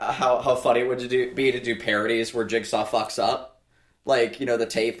how funny it would be to do parodies where Jigsaw fucks up. Like, the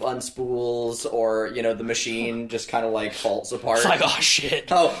tape unspools, or, the machine just kind of, like, falls apart. It's like, oh, shit.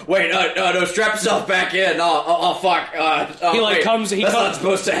 Oh, wait, no, strap yourself back in. Oh, fuck. That's not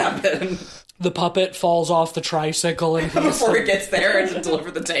supposed to happen. The puppet falls off the tricycle, and before he gets there and to deliver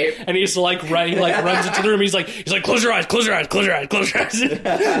the tape. And he's runs into the room. He's like, close your eyes.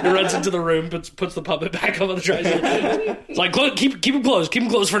 He runs into the room, puts the puppet back up on the tricycle. It's like, keep him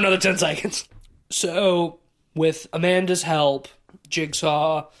closed for another 10 seconds. So, with Amanda's help,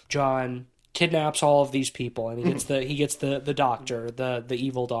 Jigsaw, John, kidnaps all of these people, and he gets the doctor, the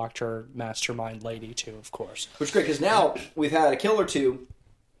evil doctor mastermind lady too, of course. Which is great, because now we've had a kill or two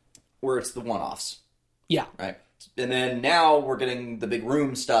where it's the one-offs. Yeah. Right. And then now we're getting the big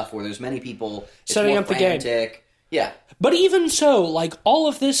room stuff where there's many people. It's setting more up the frantic. game. Yeah. But even so, like, all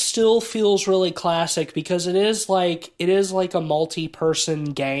of this still feels really classic, because it is like a multi-person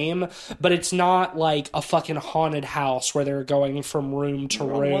game, but it's not like a fucking haunted house where they're going from room to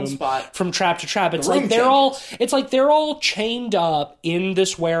room, from trap to trap. It's like they're all chained up in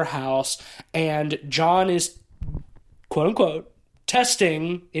this warehouse, and John is, quote unquote,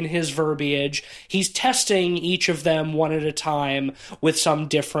 testing, in his verbiage, he's testing each of them one at a time with some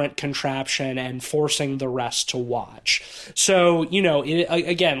different contraption and forcing the rest to watch. So,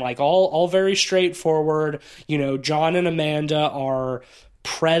 again, like all very straightforward. John and Amanda are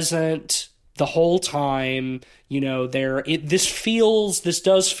present the whole time. This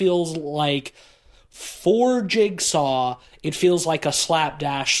does feel like, for Jigsaw, it feels like a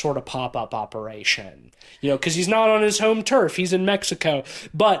slapdash sort of pop-up operation. Because he's not on his home turf. He's in Mexico.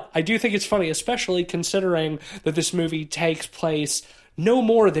 But I do think it's funny, especially considering that this movie takes place no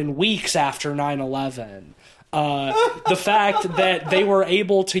more than weeks after 9/11. The fact that they were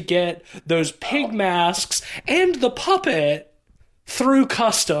able to get those pig masks and the puppet through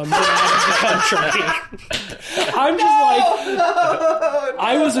customs and out of the country. I'm just like,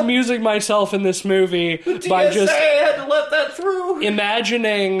 I was amusing myself in this movie by just had to let that through.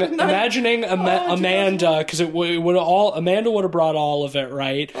 Imagining Amanda, because Amanda would have brought all of it,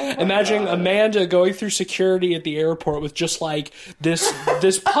 right? Imagining Amanda going through security at the airport with just like this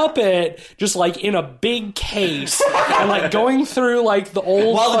puppet, just like in a big case, and like going through like the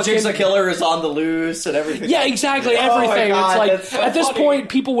old while the Jigsaw killer is on the loose and everything. Yeah, exactly. Everything. Oh my God, it's like, at this point,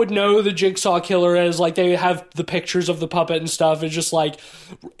 people would know the Jigsaw killer is, like, they have the pictures of the puppet and stuff. It's just like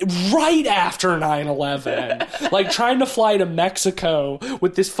right after 9/11, like trying to fly to Mexico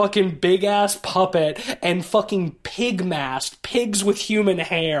with this fucking big ass puppet and fucking pig mask, pigs with human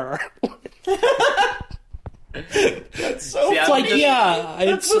hair. That's so it's funny. Like, yeah,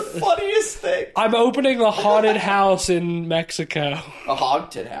 that's the funniest thing. I'm opening a haunted house in Mexico. A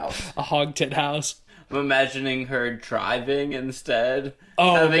hog-tit house. A hog-tit house. I'm imagining her driving instead.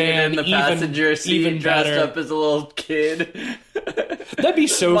 Oh, having man, it in the passenger seat, even dressed better. up as a little kid. That'd be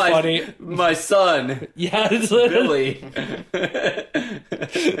so funny. My son. Yeah, Billy.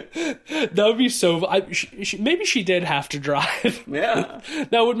 That would be so. Maybe she did have to drive. Yeah,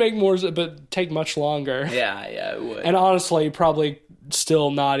 that would make more, but take much longer. Yeah, it would. And honestly, probably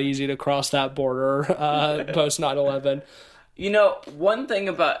still not easy to cross that border post 9/11. One thing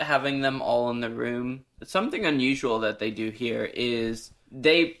about having them all in the room, something unusual that they do here is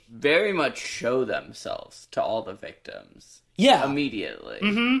they very much show themselves to all the victims. Yeah. immediately.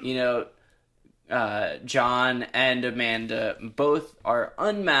 You know, John and Amanda both are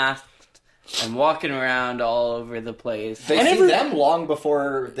unmasked and walking around all over the place. They And see them long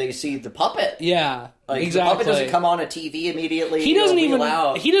before they see the puppet. Yeah, Like, exactly. the puppet doesn't come on a TV immediately. He doesn't He'll even. wheel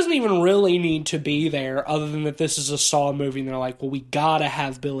out. He doesn't even really need to be there, other than that this is a Saw movie, and they're like, "Well, we gotta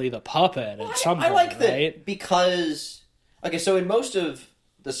have Billy the puppet at some point." I like that right? because okay, so in most of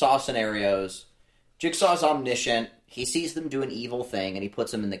the Saw scenarios, Jigsaw's omniscient. He sees them do an evil thing, and he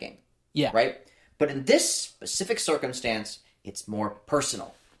puts them in the game. Yeah, Right? But in this specific circumstance, it's more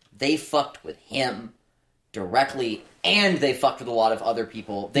personal. They fucked with him directly, and they fucked with a lot of other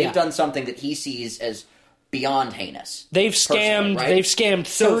people. They've Yeah. done something that he sees as beyond heinous. They've personally, scammed. right? They've scammed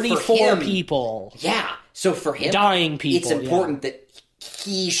So for 34 him- people. Yeah. So for him, Dying people, it's important that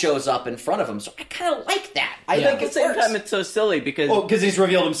he shows up in front of him. So I kind of like that. I Yeah. think At the it same works. time, it's so silly because because he's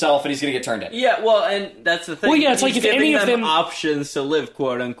revealed himself and he's going to get turned in. yeah, well, and that's the thing. Well, yeah, it's like He's if any giving of them- options to live,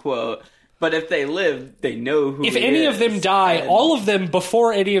 quote unquote. But if they live, they know who. If he any is. of them die, And- all of them,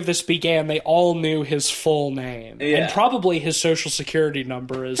 before any of this began, they all knew his full name. Yeah. And probably his social security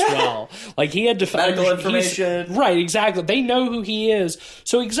number as well. Like, he had to... Medical he's- information. Right, exactly. They know who he is.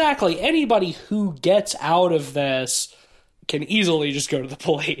 So exactly, anybody who gets out of this can easily just go to the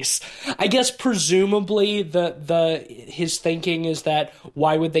police. I guess presumably his thinking is that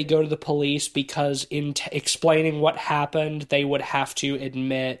why would they go to the police? Because in explaining what happened, they would have to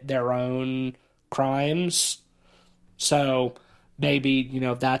admit their own crimes. So maybe,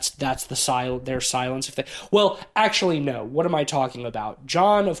 that's their silence. If they, well, actually, no. What am I talking about?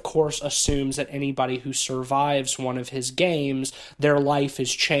 John, of course, assumes that anybody who survives one of his games, their life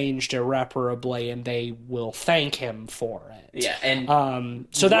is changed irreparably, and they will thank him for it. yeah, and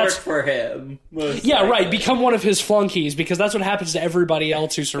So work that's for him. most yeah, right. likely. Become one of his flunkies, because that's what happens to everybody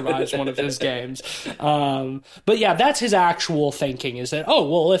else who survives one of his games. But yeah, that's his actual thinking, is that, oh,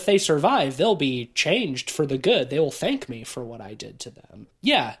 well, if they survive, they'll be changed for the good. They will thank me for what I did to them.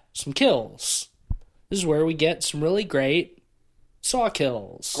 Yeah, some kills. This is where we get some really great Saw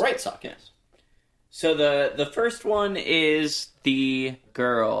kills. Great suck. Yes. So the first one is the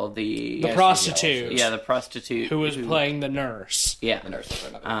girl, the prostitute. Yeah, the prostitute Who was playing the nurse. Yeah, The nurse.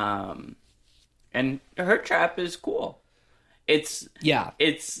 and her trap is cool. It's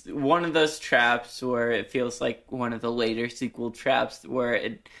one of those traps where it feels like one of the later sequel traps where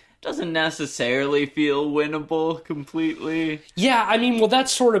it doesn't necessarily feel winnable completely. Yeah, I mean, well,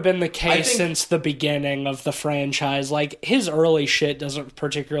 that's sort of been the case think- since the beginning of the franchise. Like, his early shit doesn't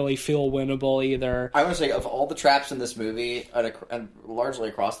particularly feel winnable either. I want to say, of all the traps in this movie, and largely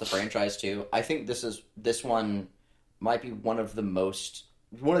across the franchise too, I think this one might be one of the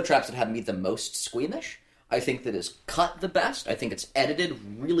traps that had me the most squeamish. I think that is cut the best. I think it's edited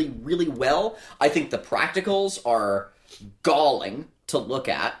really, really well. I think the practicals are galling to look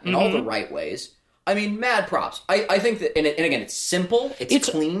at in all the right ways. I mean, mad props. I think that, and again, it's simple, it's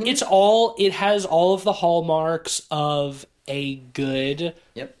clean. It has all of the hallmarks of a good,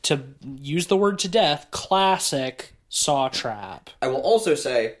 Yep. to use the word to death, classic Saw trap. I will also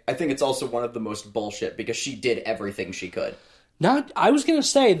say, I think it's also one of the most bullshit because she did everything she could. I was gonna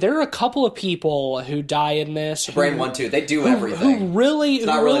say, there are a couple of people who die in this. Brain 1, 2, they do everything. Who really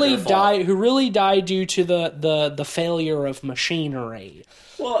their fault. die due to the failure of machinery.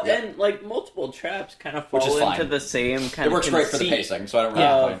 Well, and like multiple traps kind of Which is fall into fine. the same kind It of works great for the conceit pacing, so I don't really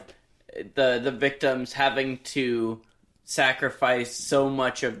of complain. the victims having to sacrifice so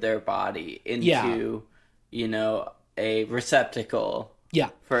much of their body into a receptacle Yeah.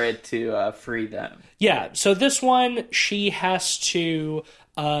 for it to free them. Yeah, so this one, she has to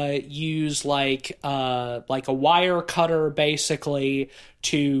use like a wire cutter, basically,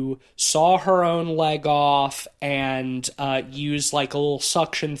 to saw her own leg off and use like a little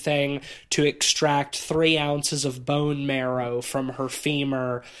suction thing to extract 3 ounces of bone marrow from her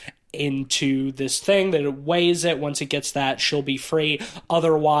femur into this thing that it weighs it. Once it gets that, she'll be free.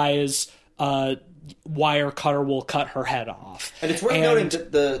 Otherwise, wire cutter will cut her head off. And it's worth noting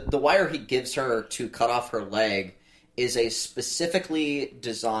that the wire he gives her to cut off her leg is a specifically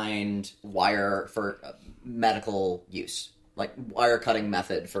designed wire for medical use, like wire cutting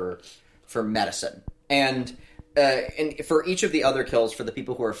method for medicine. And for each of the other kills, for the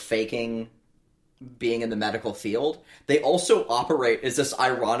people who are faking being in the medical field, they also operate as this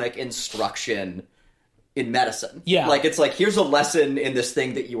ironic instruction in medicine. Yeah. Like, it's like, here's a lesson in this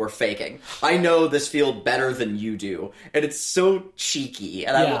thing that you are faking. I know this field better than you do. And it's so cheeky,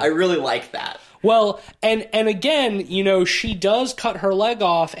 and Yeah. I really like that. Well, and again, she does cut her leg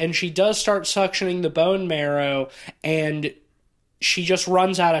off, and she does start suctioning the bone marrow, and she just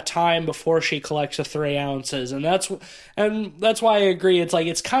runs out of time before she collects the 3 ounces, and that's why I agree. It's like,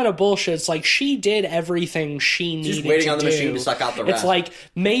 it's kind of bullshit. It's like, she did everything she needed to do. Just waiting on the machine to suck out the rest. It's like,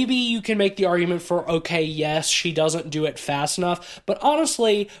 maybe you can make the argument for, okay, yes, she doesn't do it fast enough, but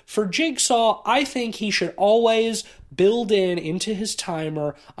honestly, for Jigsaw, I think he should always build into his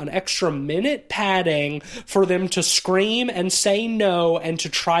timer an extra minute padding for them to scream and say no and to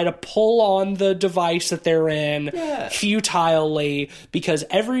try to pull on the device that they're in futilely, because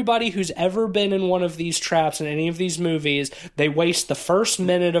everybody who's ever been in one of these traps in any of these movies, they waste the first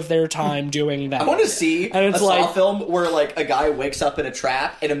minute of their time doing that. I want to see and it's a like, Saw film where like a guy wakes up in a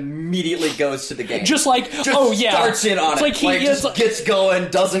trap and immediately goes to the game. Just like, oh yeah, starts in on it's it. Like he just gets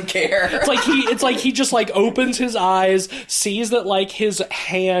going, doesn't care. It's like he just like opens his eyes, sees that like his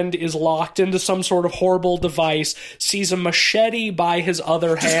hand is locked into some sort of horrible device, sees a machete by his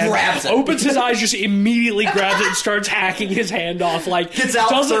other hand, grabs it. opens his eyes, just immediately grabs it and starts hacking his hand off. Like, gets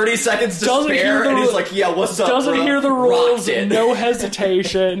out 30 seconds to spare, and he's like, "Yeah, what's up?" Doesn't bro? hear the rules, Rocked it. no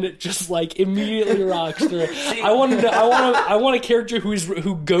hesitation, just like immediately rocks through it. I want a character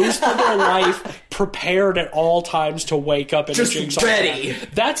who goes through their life prepared at all times to wake up in just a Jigsaw ready. trap.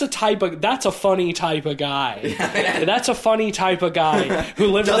 That's a funny type of guy. That's a funny type of guy who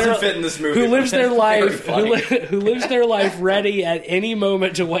lives Doesn't fit in this movie. Who lives their life Very who lives their life ready at any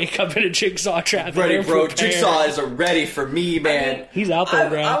moment to wake up in a Jigsaw trap. Ready, bro. Prepared. Jigsaw is ready for me, man. He's out there,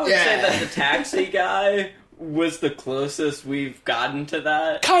 bro. I would say that the taxi guy was the closest we've gotten to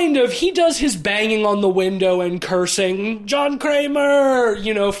that. Kind of. He does his banging on the window and cursing, John Kramer,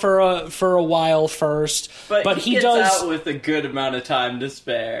 for a while first. But he gets does out with a good amount of time to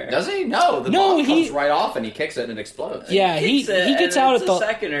spare. Does he? No, the bomb comes right off and he kicks it and it explodes. Yeah, he gets out at the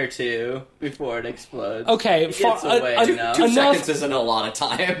second or two before it explodes. Okay, he gets away enough. 2 seconds isn't a lot of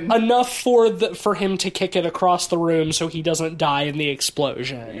time. Enough for him to kick it across the room so he doesn't die in the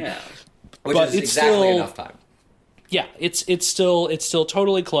explosion. Yeah. Which but is it's exactly still, enough time. Yeah, it's still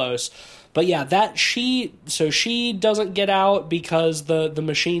totally close. But yeah, she doesn't get out because the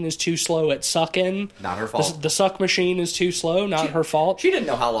machine is too slow at sucking. Not her fault. The suck machine is too slow, not her fault. She didn't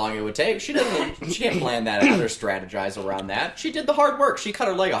know how long it would take. She didn't plan that out or strategize around that. She did the hard work. She cut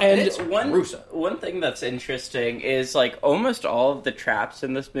her leg off. And it's gruesome. One thing that's interesting is like almost all of the traps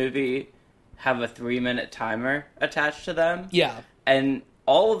in this movie have a 3-minute timer attached to them. Yeah. And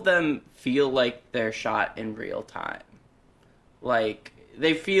all of them feel like they're shot in real time. Like,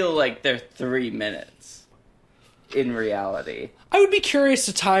 they feel like they're 3 minutes in reality. I would be curious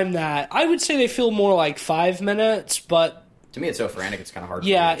to time that. I would say they feel more like 5 minutes, but to me it's so frantic it's kind of hard.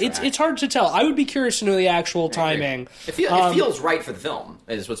 Yeah, it's hard to tell. I would be curious to know the actual timing. It feels right for the film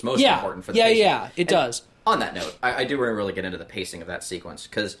is what's most important for the pacing. Yeah, it does. On that note, I do want to really get into the pacing of that sequence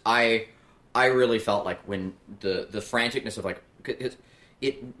because I really felt like when the franticness of like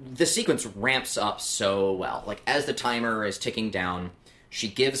the sequence ramps up so well. Like as the timer is ticking down, she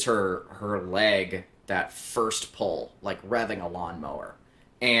gives her leg that first pull, like revving a lawnmower,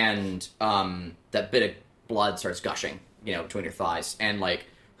 and that bit of blood starts gushing, between your thighs, and like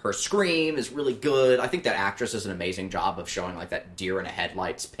her scream is really good. I think that actress does an amazing job of showing like that deer in a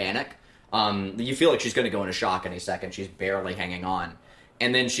headlights panic. You feel like she's going to go into shock any second. She's barely hanging on,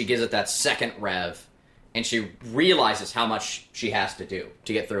 and then she gives it that second rev. And she realizes how much she has to do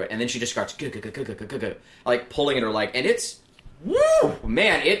to get through it. And then she just starts like pulling at her leg. And it's, woo!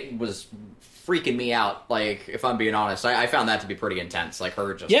 Man, it was freaking me out. Like, if I'm being honest, I found that to be pretty intense. Like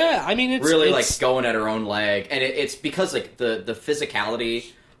her just it's really like going at her own leg. And it's because like the physicality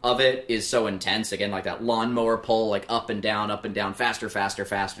of it is so intense. Again, like that lawnmower pull, like up and down, faster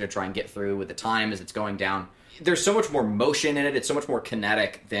to try and get through with the time as it's going down. There's so much more motion in it. It's so much more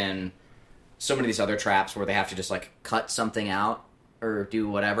kinetic than so many of these other traps where they have to just like cut something out or do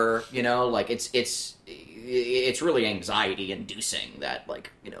whatever, like it's really anxiety inducing, that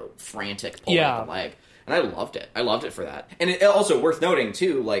like, frantic pull of the leg. And I loved it for that. And it also worth noting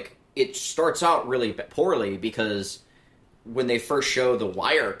too, like it starts out really poorly because when they first show the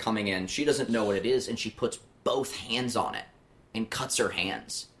wire coming in, she doesn't know what it is and she puts both hands on it and cuts her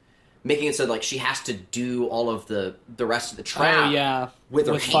hands, making it so like she has to do all of the rest of the trap with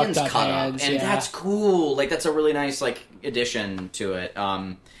her hands cut up. And that's cool. Like that's a really nice like addition to it.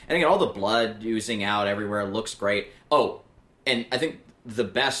 And again, all the blood oozing out everywhere looks great. Oh, and I think the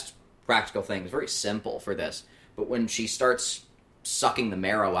best practical thing is very simple for this, but when she starts sucking the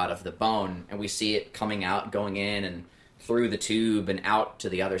marrow out of the bone and we see it coming out, going in and through the tube and out to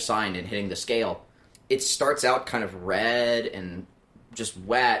the other side and hitting the scale, it starts out kind of red and just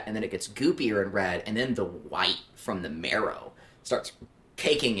wet, and then it gets goopier and red, and then the white from the marrow starts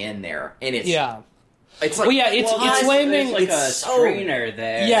caking in there, and it's It's like, Well, yeah, it's landing. There's like it's a so- strainer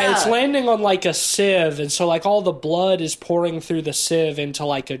there. Yeah, it's landing on like a sieve, and so like all the blood is pouring through the sieve into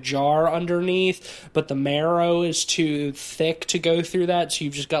like a jar underneath, but the marrow is too thick to go through that, so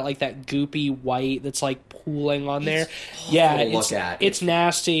you've just got like that goopy white that's like pooling on there. Yeah, to look at. it's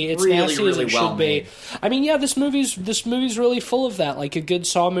nasty. It's really, nasty really as it well should made. be. I mean, yeah, this movie's really full of that, like a good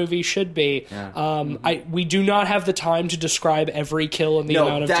Saw movie should be. Yeah. We do not have the time to describe every kill in the No,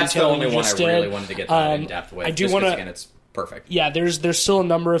 amount of that's the detail only you one I just really did. wanted to get that in depth with. I do just 'cause, wanna- again, it's perfect. Yeah, there's still a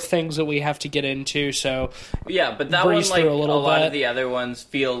number of things that we have to get into, so Yeah, but that one, breeze like through a a little lot bit. of the other ones,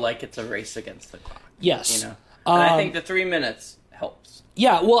 feel like it's a race against the clock. yes. You know, and I think the 3 minutes helps.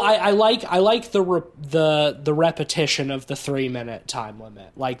 Yeah, well, I like the repetition of the 3-minute time limit.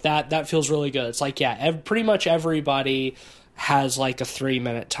 Like that feels really good. It's like, yeah, pretty much everybody has like a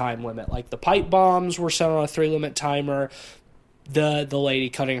 3-minute time limit. Like the pipe bombs were set on a 3-minute timer. The lady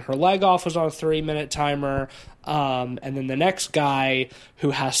cutting her leg off was on a 3-minute timer. And then the next guy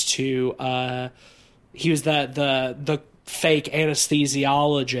who has to he was the fake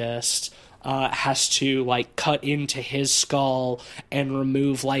anesthesiologist. Has to like cut into his skull and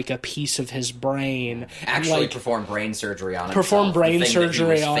remove like a piece of his brain. Actually, and, like, perform brain surgery on himself. perform brain the thing that he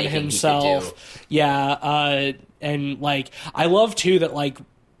surgery was on faking he could himself. do. Yeah, and like I love too that like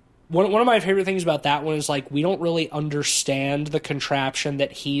one of my favorite things about that one is like we don't really understand the contraption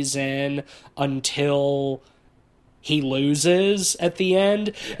that he's in until he loses at the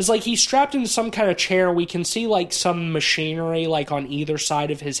end. It's like he's strapped into some kind of chair. We can see like some machinery like on either side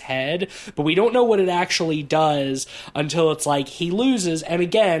of his head, but we don't know what it actually does until it's like he loses. And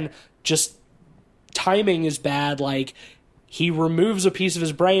again, just timing is bad. Like he removes a piece of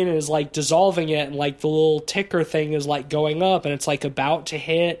his brain and is like dissolving it, and like the little ticker thing is like going up, and it's like about to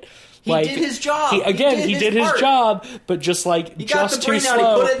hit. He Like, did his job. He did his part. job, but just like He got just the brain too out.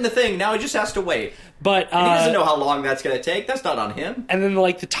 slow. He put it in the thing. Now he just has to wait. But And he doesn't know how long that's going to take. That's not on him. and then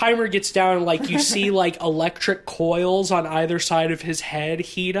like the timer gets down, and like you see like electric coils on either side of his head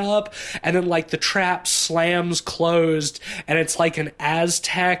heat up, and then like the trap slams closed, and it's like an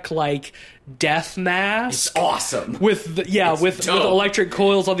Aztec like death mask. It's awesome. With with dope. electric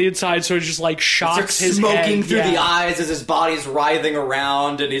coils on the inside, so it just like shocks Starts his smoking head. through Yeah. the eyes as his body's writhing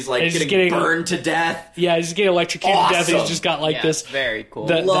around, and he's like And he's getting getting- burned to death. Yeah, he's getting electrocuted to death. He's Awesome. just got like Yeah, this very cool.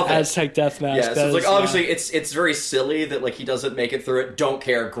 the Love it. Aztec death mask. Yeah, so That it's like is, obviously it's very silly that like he doesn't make it through it. Don't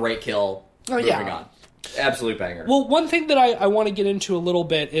care, great kill. Moving yeah. on. Absolute banger. Well, one thing that I want to get into a little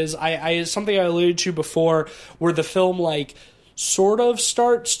bit is I something I alluded to before, where the film like sort of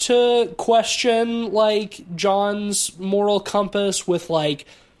starts to question like John's moral compass with like,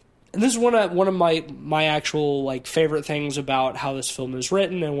 and this is one of my actual like favorite things about how this film is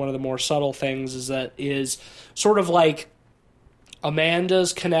written, and one of the more subtle things is sort of like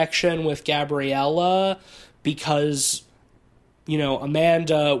Amanda's connection with Gabriella, because you know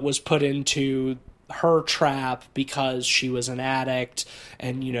Amanda was put into her trap because she was an addict,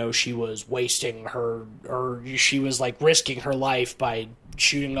 and you know she was wasting her, or she was like risking her life by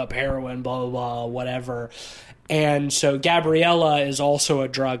shooting up heroin, blah blah blah, whatever. And so Gabriella is also a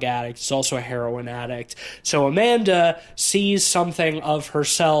drug addict, is also a heroin addict. So Amanda sees something of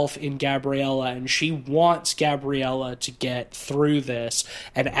herself in Gabriella, and she wants Gabriella to get through this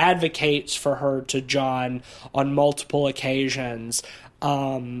and advocates for her to John on multiple occasions.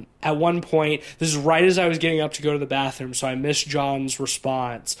 At one point, this is right as I was getting up to go to the bathroom, so I missed John's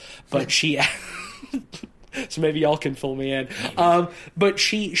response, but she... So maybe y'all can fill me in. But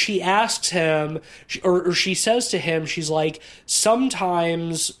she asks him, or she says to him, she's like,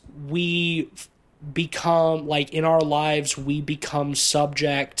 sometimes we become, like, in our lives, we become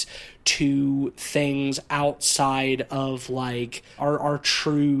subject to things outside of, like, our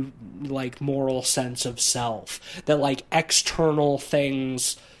true, like, moral sense of self. That, like, external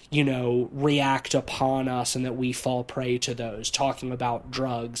things, you know, react upon us, and that we fall prey to those. Talking about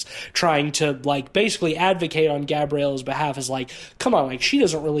drugs, trying to like basically advocate on Gabriella's behalf is like, come on, like she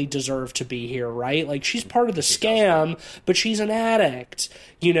doesn't really deserve to be here, right? Like she's part of the scam, but she's an addict,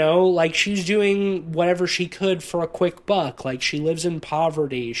 you know, like she's doing whatever she could for a quick buck. Like she lives in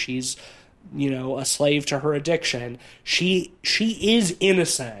poverty. She's, you know, a slave to her addiction. She is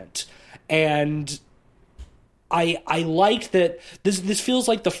innocent. And I like that this feels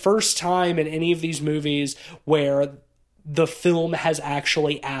like the first time in any of these movies where the film has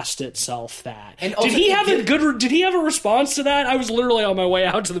actually asked itself that. And did he have a response to that? I was literally on my way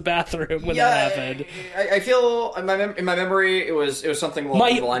out to the bathroom when that happened. I feel in my memory it was something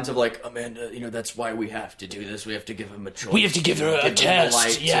along the lines of like, Amanda, you know, that's why we have to do this. We have to give him a choice. We have to give her a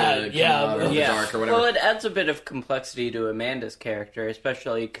test. The dark or whatever. Well, it adds a bit of complexity to Amanda's character,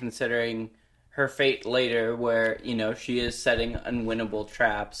 especially considering her fate later, where she is setting unwinnable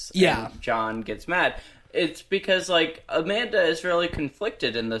traps. Yeah. And John gets mad. It's because like Amanda is really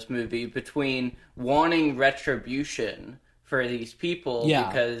conflicted in this movie between wanting retribution for these people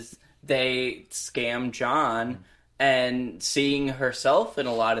because they scam John, and seeing herself in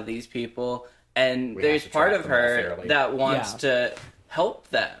a lot of these people, and there's part of her that wants to help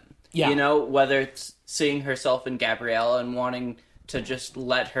them. Yeah. Whether it's seeing herself in Gabriella and wanting to just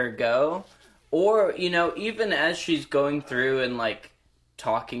let her go, or, even as she's going through and, like,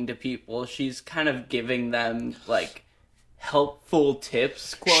 talking to people, she's kind of giving them, like, helpful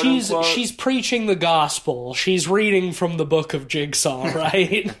tips, quote unquote. She's preaching the gospel. She's reading from the book of Jigsaw,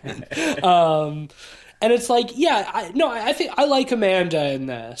 right? And it's like, I think I like Amanda in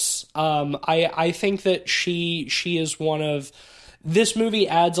this. I think that she is one of... This movie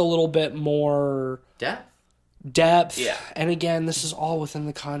adds a little bit more... Depth. Yeah. And again, this is all within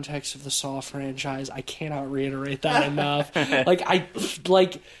the context of the Saw franchise. I cannot reiterate that enough.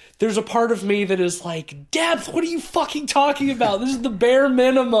 There's a part of me that is like, depth? What are you fucking talking about? This is the bare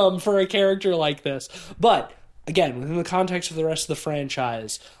minimum for a character like this. But... Again, within the context of the rest of the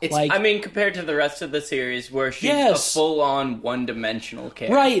franchise, compared to the rest of the series, where she's a full-on one-dimensional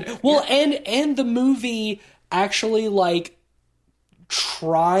character, right? Well, and the movie actually like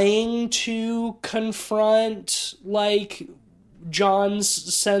trying to confront like John's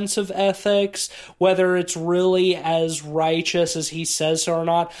sense of ethics, whether it's really as righteous as he says so or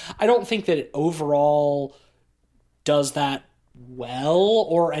not. I don't think that it overall does that well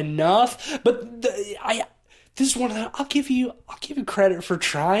or enough, but this is one of the... I'll give you credit for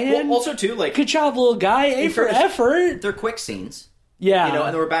trying. Well, also, too, like... Good job, little guy. A for effort. They're quick scenes. Yeah. And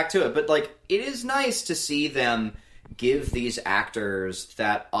then we're back to it. But, like, it is nice to see them give these actors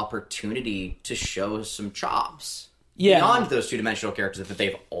that opportunity to show some chops. Yeah. Beyond those two-dimensional characters that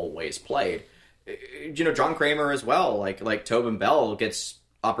they've always played. John Kramer as well. Like Tobin Bell gets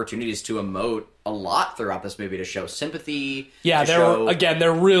opportunities to emote a lot throughout this movie, to show sympathy. Yeah,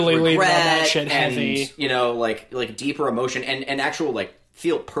 they're really leaning on that shit heavy. And, like deeper emotion and actual, like,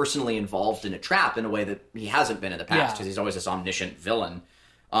 feel personally involved in a trap in a way that he hasn't been in the past, because he's always this omniscient villain.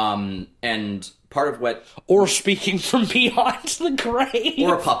 And part of what... Or speaking from beyond the grave.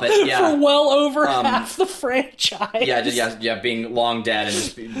 Or a puppet, for well over half the franchise. Yeah, being long dead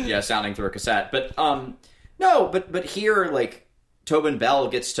and just, sounding through a cassette. But, no, but here, like, Tobin Bell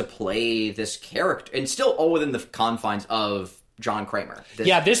gets to play this character, and still all within the confines of John Kramer.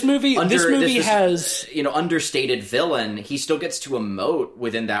 This movie has... understated villain. He still gets to emote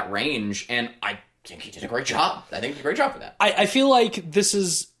within that range, and I think he did a great job. I think he did a great job for that. I feel like this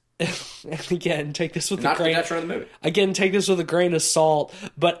is... And again, take this with a grain... Not the detriment of the movie. Again, take this with a grain of salt,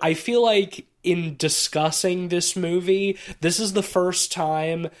 but I feel like in discussing this movie, this is the first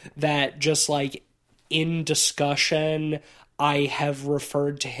time that just, like, in discussion... I have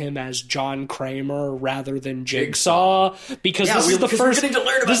referred to him as John Kramer rather than Jigsaw, because this is the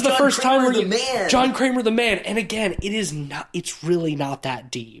first time where John Kramer the man. And again, it's really not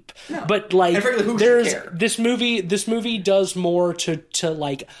that deep. No. But like, this movie does more to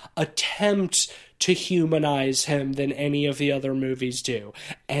like attempt to humanize him than any of the other movies do.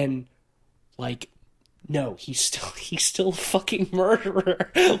 And like, no, he's still a fucking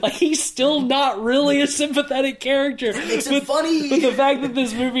murderer. Like, he's still not really a sympathetic character. That makes it funny. But the fact that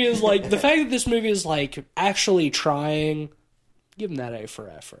this movie is like actually trying, give him that A for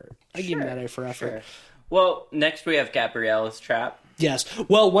effort. I give him that A for effort. Sure. Well, next we have Gabriella's trap. Yes.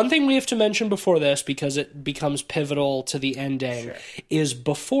 Well, one thing we have to mention before this, because it becomes pivotal to the ending, is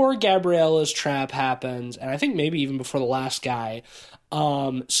before Gabriella's trap happens, and I think maybe even before the last guy,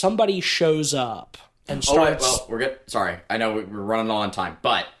 somebody shows up. And starts... we're good. Sorry, I know we're running low on time,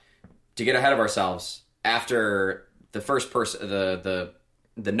 but to get ahead of ourselves, after the first person, the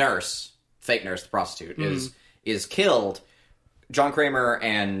nurse, fake nurse, the prostitute, is killed, John Kramer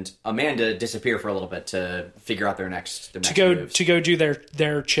and Amanda disappear for a little bit to figure out their next moves. To go do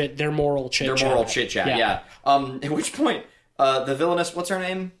their moral chit chat. Yeah. At which point, the villainess, what's her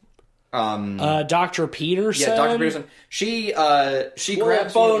name? Dr. Peterson. Yeah, Dr. Peterson. She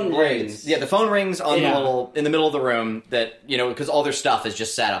grabs phone rings. Yeah, the phone rings on in the middle of the room, that because all their stuff is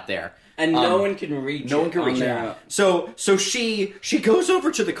just sat up there, and no one can reach. No one can reach it. So she goes over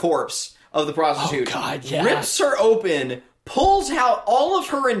to the corpse of the prostitute. Oh God, yeah. Rips her open, pulls out all of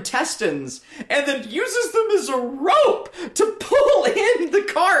her intestines and then uses them as a rope to pull in the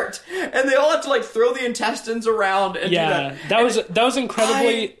cart, and they all have to like throw the intestines around and do that. That was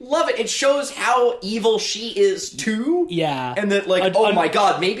incredibly. I love it. It shows how evil she is too. Yeah, and that like my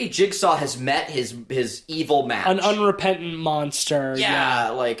god, maybe Jigsaw has met his evil match, an unrepentant monster. Yeah,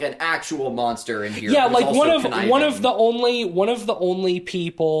 like an actual monster in here. Yeah, like one of the only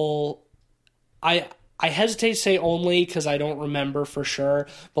people I hesitate to say only because I don't remember for sure,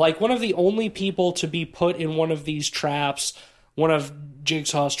 but like one of the only people to be put in one of these traps, one of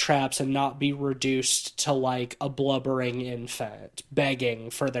Jigsaw's traps, and not be reduced to like a blubbering infant begging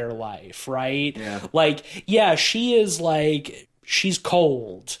for their life, right? Yeah. Like, yeah, she is like, she's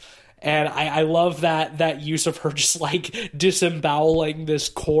cold. And I love that use of her just like disemboweling this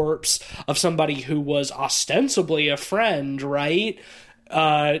corpse of somebody who was ostensibly a friend, right?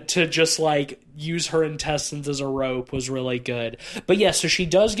 To just like use her intestines as a rope was really good. But yeah, so she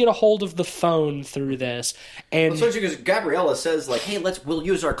does get a hold of the phone through this, and so because Gabriella says like, "Hey, we'll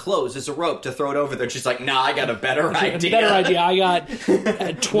use our clothes as a rope to throw it over there." She's like, "Nah, I got a better idea. I got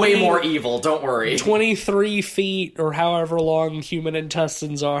 20, way more evil. Don't worry. 23 feet or however long human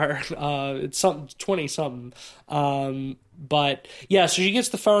intestines are. It's something 20 something." But yeah, so she gets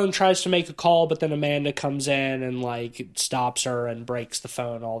the phone and tries to make a call, but then Amanda comes in and like stops her and breaks the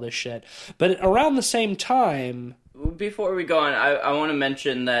phone, all this shit. But around the same time, before we go on, I want to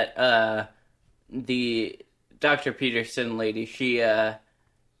mention that the Dr. Peterson lady, she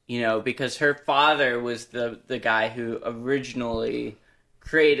because her father was the guy who originally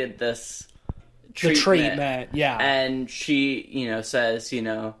created this treatment, yeah, and she says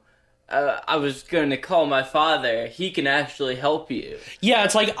I was going to call my father. He can actually help you. Yeah,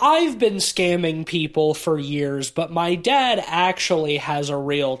 it's like, I've been scamming people for years, but my dad actually has a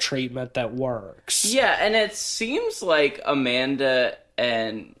real treatment that works. Yeah, and it seems like Amanda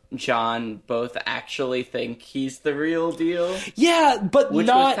and John both actually think he's the real deal. Yeah, but which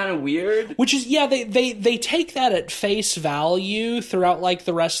was kind of weird. Which is, yeah, they take that at face value throughout, like,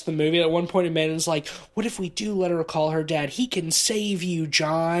 the rest of the movie. At one point, Amanda's like, what if we do let her call her dad? He can save you,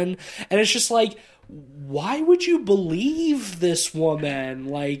 John. And it's just like, why would you believe this woman?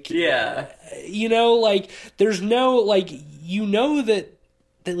 Like, yeah. Like, there's no, like,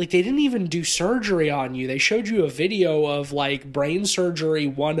 that like they didn't even do surgery on you. They showed you a video of like brain surgery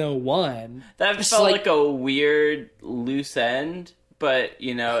 101. That felt like a weird loose end, but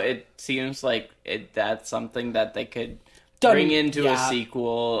it seems like that's something that they could bring into a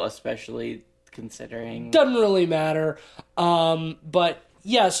sequel, especially considering. Doesn't really matter. But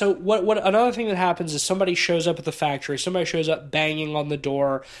yeah, so what another thing that happens is somebody shows up at the factory, somebody shows up banging on the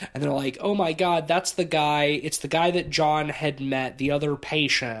door, and they're like, oh my god, that's the guy, it's the guy that John had met, the other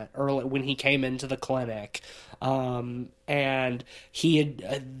patient, early when he came into the clinic. And he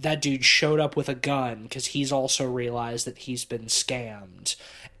had, that dude showed up with a gun, because he's also realized that he's been scammed,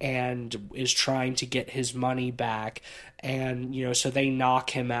 and is trying to get his money back. And, so they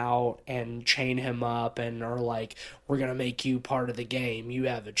knock him out and chain him up and are like, we're going to make you part of the game. You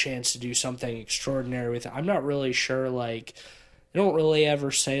have a chance to do something extraordinary with it. I'm not really sure, like, they don't really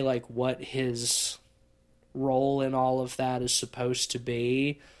ever say, like, what his role in all of that is supposed to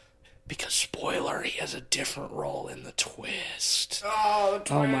be. Because, spoiler, he has a different role in the twist. Oh, the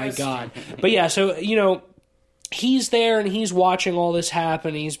twist. Oh, my God. But yeah, so, he's there and he's watching all this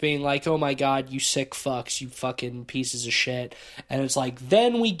happen. He's being like, oh my god, you sick fucks, you fucking pieces of shit. And it's like,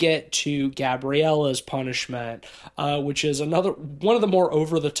 then we get to Gabriella's punishment, which is one of the more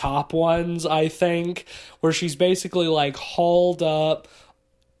over-the-top ones, I think, where she's basically like hauled up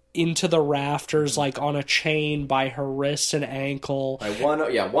into the rafters, like on a chain by her wrist and ankle. By one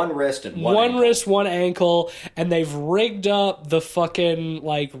wrist and one ankle. Wrist, one ankle, and they've rigged up the fucking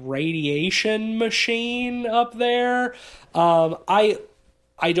like radiation machine up there. I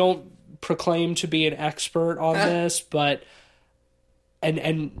don't proclaim to be an expert on this, but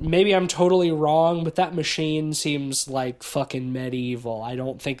and maybe I'm totally wrong, but that machine seems like fucking medieval. I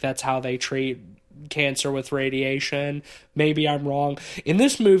don't think that's how they treat cancer with radiation. Maybe I'm wrong. In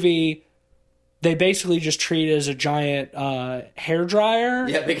this movie, they basically just treat it as a giant hair dryer.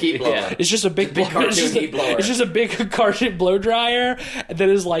 Yeah, big heat blower. Yeah. It's just a big cartoon heat blower. It's just a big cartoon blow dryer that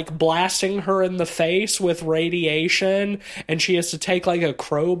is like blasting her in the face with radiation, and she has to take like a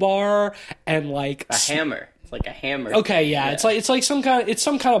crowbar and like a hammer. Like a hammer. Okay, yeah. It's like some kind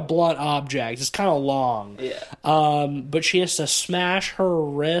of blunt object. It's kind of long. Yeah. But she has to smash her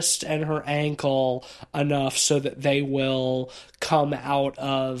wrist and her ankle enough so that they will come out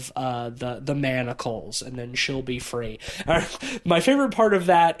of the manacles, and then she'll be free. My favorite part of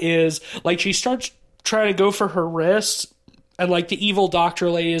that is like she starts trying to go for her wrist, And, like, the evil doctor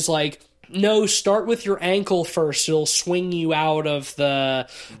lady is like, no, start with your ankle first. It'll swing you out of the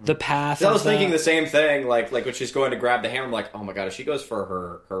path. I was thinking the same thing. Like when she's going to grab the hammer, I'm like, oh my god, if she goes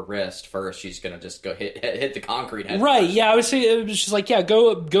for her wrist first, she's gonna just go hit the concrete head. Right? First. Yeah, I would say it was just like, yeah,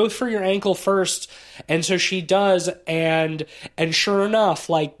 go for your ankle first. And so she does, and sure enough,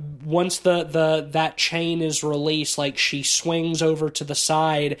 like once that chain is released, like she swings over to the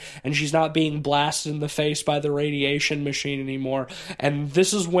side, and she's not being blasted in the face by the radiation machine anymore. And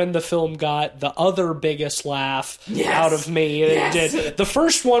this is when the film got the other biggest laugh out of me. And it did. The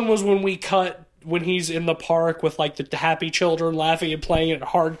first one was when he's in the park with like the happy children laughing and playing it,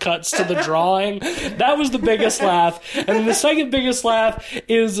 hard cuts to the drawing. That was the biggest laugh. And then the second biggest laugh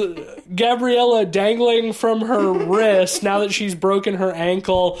is Gabriella dangling from her wrist now that she's broken her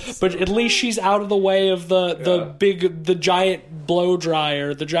ankle, but at least she's out of the way of the giant blow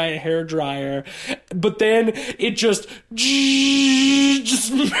dryer, the giant hair dryer. But then it just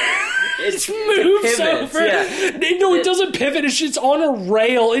moves over. Yeah. No, it doesn't pivot. It's on a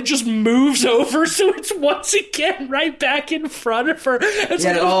rail. It just moves over, so it's once again right back in front of her. It's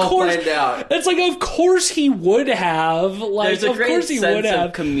like, it all planned out. It's like, of course he would have. Like, there's a of great course he sense would have.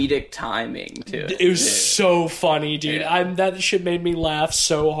 of comedic timing to it. It was so funny, dude. Yeah. That shit made me laugh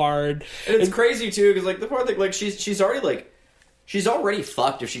so hard. And it's crazy too, because like the poor thing, like she's already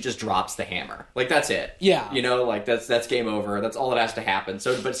fucked if she just drops the hammer. Like, that's it. Yeah. You know, like, that's game over. That's all that has to happen.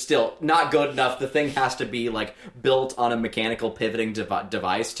 So, but still, not good enough. The thing has to be, like, built on a mechanical pivoting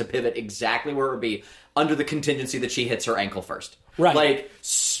device to pivot exactly where it would be under the contingency that she hits her ankle first. Right. Like,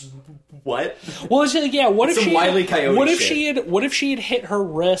 what? Well, it's like, yeah, what if Some Wile E. Coyote what if shit. what if she had hit her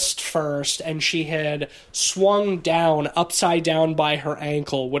wrist first and she had swung down upside down by her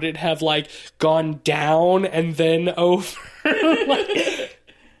ankle? Would it have like gone down and then over? Like,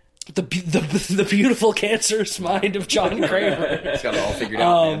 the beautiful cancerous mind of John Kramer. He's got it all figured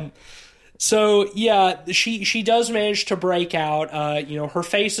out, man. So yeah, she does manage to break out. Her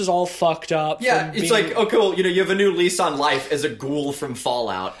face is all fucked up. Yeah, it's like, oh cool, you have a new lease on life as a ghoul from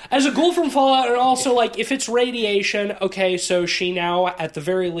Fallout. As a ghoul from Fallout, and also, like, if it's radiation, okay, so she now, at the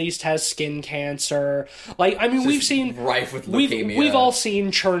very least, has skin cancer. Like, I mean, we've seen... rife with leukemia. We've all seen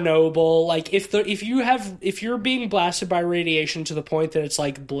Chernobyl. Like, if you're being blasted by radiation to the point that it's,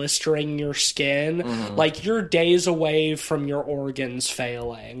 like, blistering your skin, like, you're days away from your organs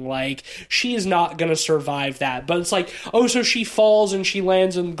failing. Like, she is not gonna survive that. But it's like, oh, so she falls and she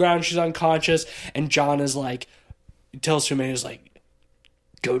lands on the ground, she's unconscious, and John is like, tells Superman, is like,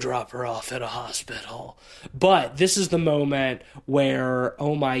 go drop her off at a hospital. But this is the moment where,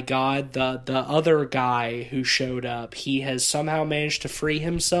 oh my god, the other guy who showed up, he has somehow managed to free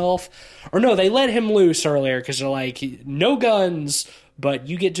himself. Or no, they let him loose earlier because they're like, no guns, but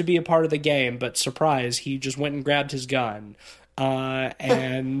you get to be a part of the game. But surprise, he just went and grabbed his gun.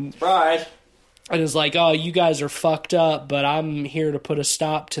 And Surprise. And is like, oh, you guys are fucked up, but I'm here to put a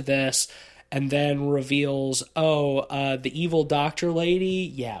stop to this. And then reveals, the evil doctor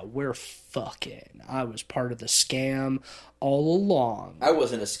lady, yeah, we're fucking. I was part of the scam all along. I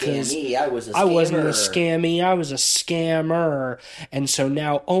wasn't a scammy, I was a scammer. I wasn't a scammy, I was a scammer. And so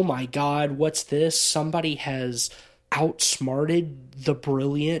now, oh my god, what's this? Somebody has outsmarted the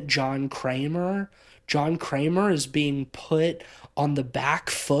brilliant John Kramer. John Kramer is being put on the back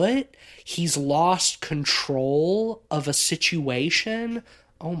foot. He's lost control of a situation.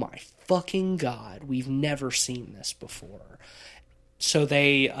 Oh my fucking god, we've never seen this before. So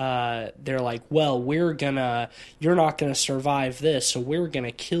they're like, well, you're not gonna survive this, so we're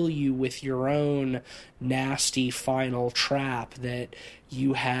gonna kill you with your own nasty final trap that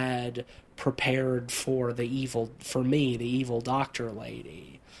you had prepared for the evil doctor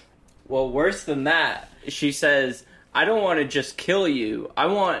lady. Well, worse than that, she says, I don't want to just kill you. I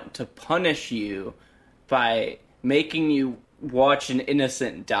want to punish you by making you watch an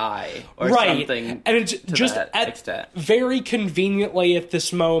innocent die or something. And it's just extent. Very conveniently at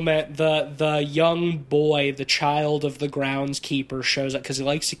this moment, the young boy, the child of the groundskeeper, shows up because he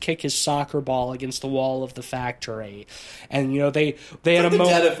likes to kick his soccer ball against the wall of the factory. And they had a moment.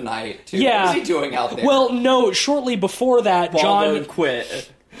 Dead of night, too. Yeah. What is he doing out there? Well, no, shortly before that, Waldo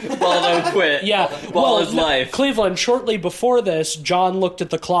quit. Waldo quit. Yeah. His life. Cleveland, shortly before this, John looked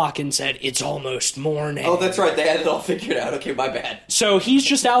at the clock and said, it's almost morning. Oh, that's right. They had it all figured out. Okay, my bad. So he's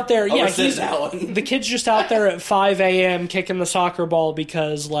just out there. Yeah, the kid's just out there at 5 a.m. kicking the soccer ball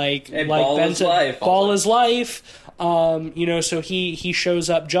because, ball Ben is said, life. Ball is life. So he shows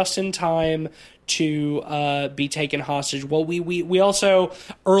up just in time to be taken hostage. Well, we also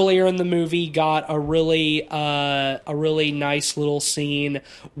earlier in the movie got a really nice little scene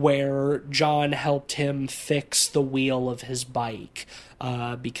where John helped him fix the wheel of his bike.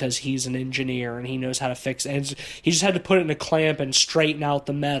 Because he's an engineer and he knows how to fix it. And he just had to put it in a clamp and straighten out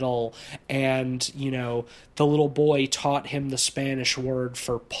the metal. And, you know, the little boy taught him the Spanish word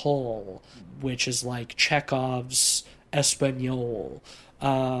for pull, which is like Chekhov's Espanol.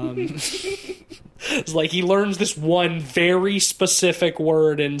 It's like he learns this one very specific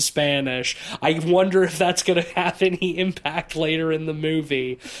word in Spanish. I wonder if that's going to have any impact later in the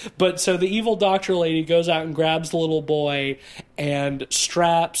movie. But so the evil doctor lady goes out and grabs the little boy and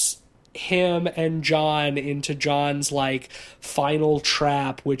straps him and John into John's like final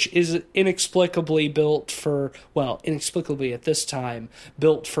trap, which is inexplicably at this time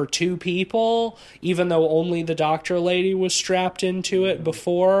built for 2 people, even though only the doctor lady was strapped into it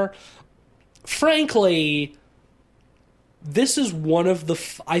before. Frankly, this is one of the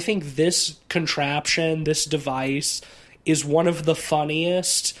I think this contraption, this device, is one of the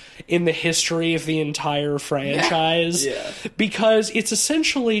funniest in the history of the entire franchise. Yeah. Because it's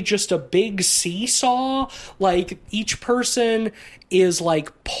essentially just a big seesaw. Like, each person is,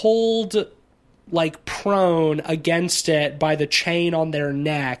 like, pulled, like, prone against it by the chain on their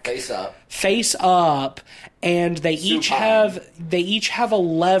neck. Face up, and they each have a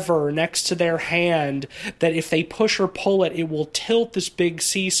lever next to their hand that if they push or pull it, it will tilt this big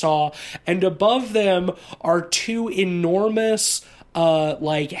seesaw, and above them are 2 enormous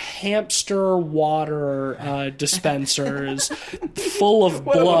like hamster water dispensers full of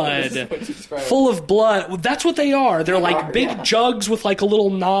blood. That's what they are. They're like big jugs with like a little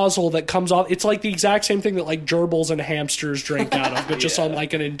nozzle that comes off. It's like the exact same thing that like gerbils and hamsters drink out of, but just on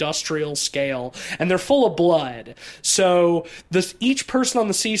like an industrial scale. And they're full of blood. So each person on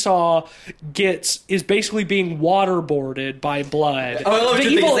the seesaw is basically being waterboarded by blood. Oh, I love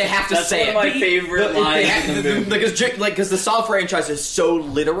because they have to say it. That's one of my favorite lines in the movie. Because the Saw franchise is so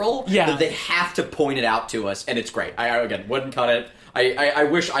literal that they have to point it out to us, and it's great. I again wouldn't cut it. I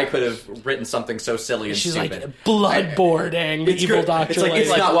wish I could have written something so silly and She's stupid. Like bloodboarding, the evil doctor. It's like lady.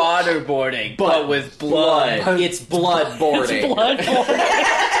 it's not waterboarding, but with blood. It's bloodboarding. It's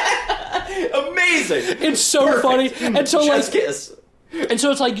bloodboarding. Amazing. It's so Perfect. funny. And so Chef's like kiss. And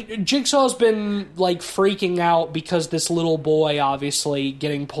so it's like Jigsaw's been like freaking out because this little boy obviously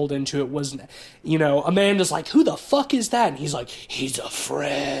getting pulled into it was, you know, Amanda's like, who the fuck is that? And he's like, he's a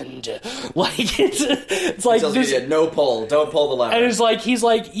friend. Like it's like this, no pull, don't pull the lever. and he's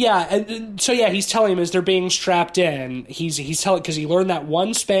like yeah, and so yeah, he's telling him as they're being strapped in, he's telling, because he learned that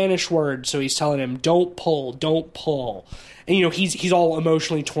one Spanish word, so he's telling him don't pull. And you know he's all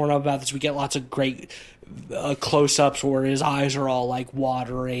emotionally torn up about this. We get lots of great close-ups where his eyes are all like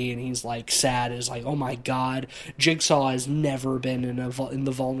watery and he's like sad. It's like, oh my god, Jigsaw has never been in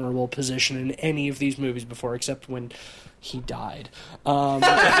the vulnerable position in any of these movies before, except when he died. But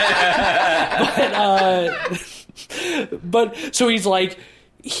so he's like,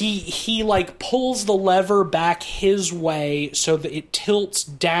 he like pulls the lever back his way so that it tilts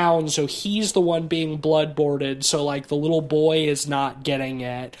down, so he's the one being bloodboarded, so like the little boy is not getting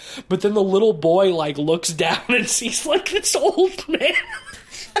it. But then the little boy like looks down and sees like this old man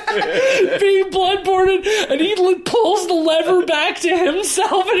being bloodboarded, and he pulls the lever back to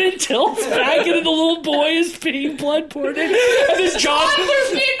himself and it tilts back and the little boy is being bloodboarded, and then John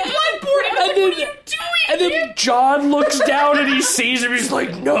being bloodboarded. and then, and then John looks down and he sees him. He's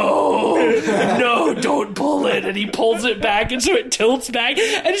like, no, don't pull it. And he pulls it back, and so it tilts back.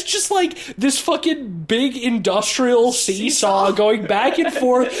 And it's just like this fucking big industrial seesaw going back and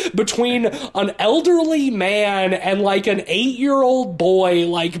forth between an elderly man and like an 8-year-old boy,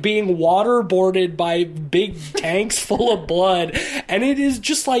 like being waterboarded by big tanks full of blood. And it is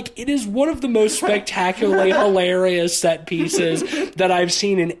just like, it is one of the most spectacularly hilarious set pieces that I've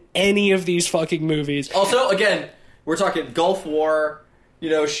seen in any of these fucking movies. Also, again, we're talking Gulf War, you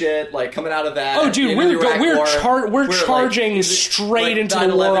know, shit, like coming out of that. Oh, dude, we're charging like, straight into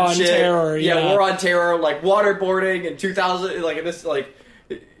the War on shit. Terror. Yeah, War on Terror, like waterboarding in 2000, like this, like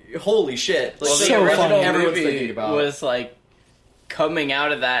holy shit. Like, Well, So the original funny. everyone's movie thinking about was like coming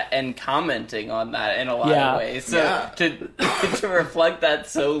out of that and commenting on that in a lot Yeah. of ways. So to reflect that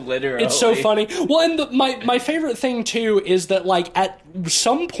so literally. It's so funny. Well, and my favorite thing too is that like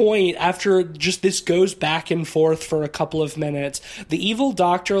some point after just this goes back and forth for a couple of minutes, the evil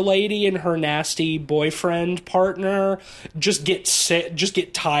doctor lady and her nasty boyfriend partner just get sick, just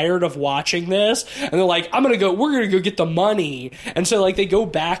get tired of watching this, and they're like, we're gonna go get the money. And so like they go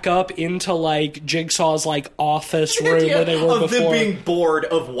back up into like Jigsaw's like office room where they were of before. them being bored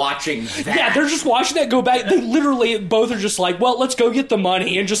of watching that. Yeah, they're just watching that go back. They literally both are just like, well, let's go get the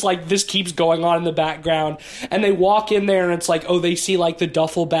money, and just like this keeps going on in the background. And they walk in there and it's like, oh, they see like the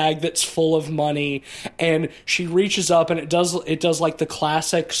duffel bag that's full of money, and she reaches up and it does like the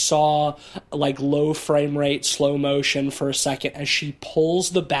classic Saw like low frame rate slow motion for a second as she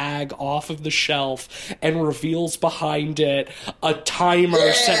pulls the bag off of the shelf and reveals behind it a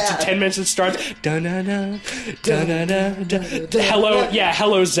timer set to 10 minutes. It starts da-na-na, da-na-na,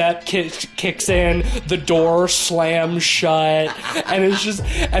 hello Zep kicks in, the door slams shut, and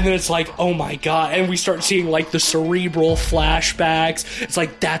then it's like, oh my god, and we start seeing like the cerebral flashbacks. It's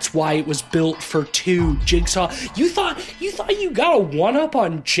like, that's why it was built for 2. Jigsaw, you thought you got a one-up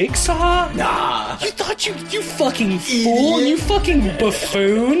on Jigsaw? Nah. You thought you fucking fool, you fucking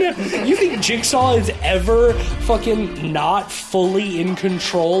buffoon. You think Jigsaw is ever fucking not fully in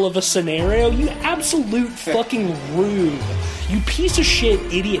control of a scenario? You absolute fucking rube. You piece of shit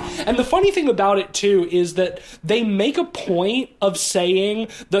idiot. And the funny thing about it, too, is that they make a point of saying,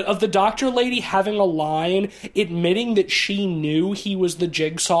 of the doctor lady having a line admitting that she knew he was the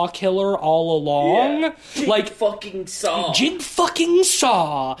Jigsaw killer all along. Yeah. Like, fucking Saw. Jig fucking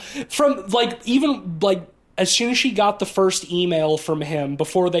Saw. From, like, even, like, as soon as she got the first email from him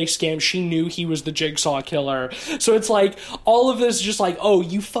before they scammed, she knew he was the Jigsaw killer. So it's like, all of this just like, oh,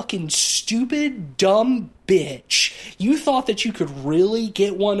 you fucking stupid, dumb bitch. You thought that you could really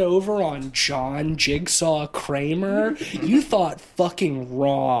get one over on John Jigsaw Kramer? You thought fucking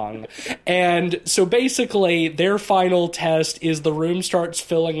wrong. And so basically, their final test is the room starts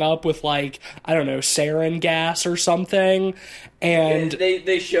filling up with like, I don't know, sarin gas or something. And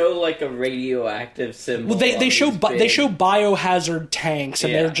they show like a radioactive symbol. well, they show big... biohazard tanks,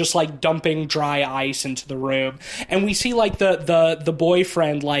 and they're just like dumping dry ice into the room, and we see like the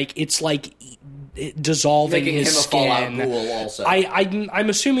boyfriend, like it's like dissolving making his him skin. a Fallout ghoul also. I'm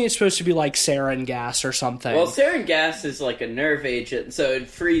assuming it's supposed to be like sarin gas or something. Well, sarin gas is like a nerve agent, so it'd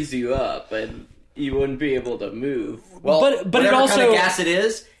freeze you up and you wouldn't be able to move. Well, but it whatever also kind of gas it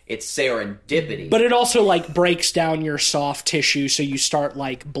is, it's serendipity. But it also like breaks down your soft tissue, so you start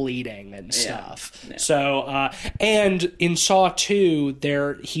like bleeding and stuff. Yeah. So and in Saw 2,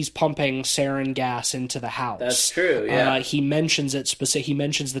 he's pumping sarin gas into the house. That's true. Yeah, he mentions it. He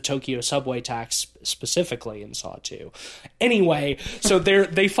mentions the Tokyo subway tax specifically in Saw 2. Anyway, so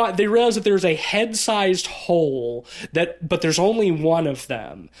they realize that there's a head-sized hole but there's only one of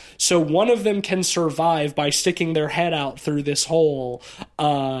them. So one of them can survive by sticking their head out through this hole.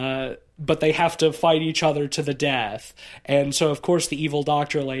 But they have to fight each other to the death. And so, of course, the evil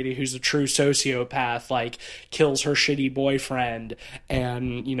doctor lady, who's a true sociopath, like, kills her shitty boyfriend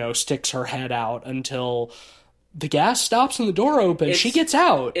and, sticks her head out until the gas stops and the door opens. She gets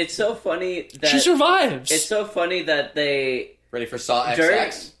out. It's so funny that... She survives. It's so funny that they... Ready for Saw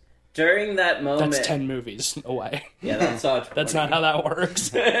XX? During that moment... That's 10 movies away. Yeah, that's Saw 20. That's not how that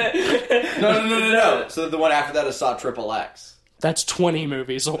works. No. So the one after that is Saw XXX. That's 20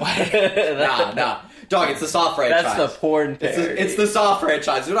 movies away. Nah. Dog, it's the Saw franchise. That's the porn parody. It's the Saw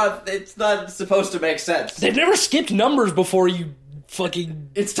franchise. It's not supposed to make sense. They've never skipped numbers before, you fucking...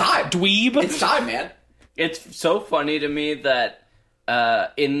 It's time. Dweeb. It's time, man. It's so funny to me that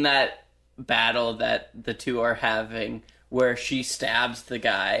in that battle that the two are having, where she stabs the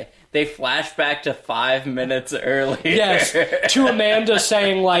guy, they flash back to 5 minutes earlier. Yes, to Amanda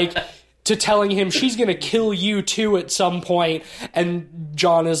saying, like... to telling him she's gonna kill you too at some point, and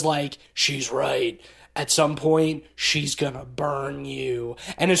John is like, she's right. At some point, she's gonna burn you.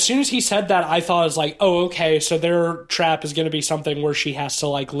 And as soon as he said that, I thought it was like, oh, okay, so their trap is gonna be something where she has to,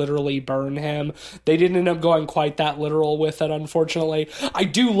 like, literally burn him. They didn't end up going quite that literal with it, unfortunately. I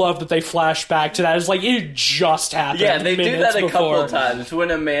do love that they flash back to that. It's like, it just happened. Yeah, they do that a before. couple times.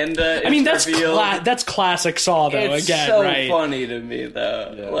 When Amanda is that's revealed... that's classic Saw, though, it's again, so right? funny to me,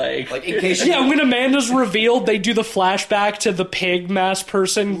 though. Yeah. Like in case Yeah, when Amanda's revealed, they do the flashback to the pig mask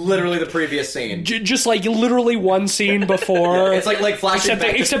person. Literally the previous scene. Just like literally one scene before. It's like flashing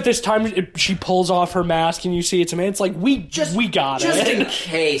back. Except this time she pulls off her mask and you see it's Amanda. It's like, we got it. Just in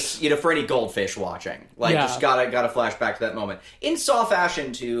case, for any goldfish watching. Just gotta flash back to that moment. In Saw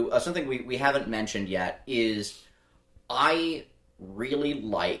fashion, too, something we haven't mentioned yet is I really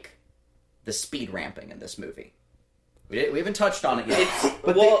like the speed ramping in this movie. We haven't touched on it yet.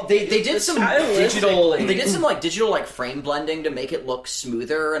 But well, they did some digital. stylistically- They did some like digital like frame blending to make it look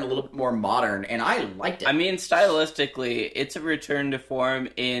smoother and a little bit more modern, and I liked it. I mean, stylistically, it's a return to form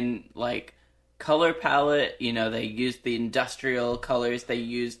in like color palette. You know, they used the industrial colors. They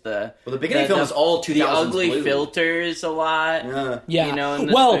used the beginning film is all 2000s the ugly blue. filters a lot. Yeah. You know, in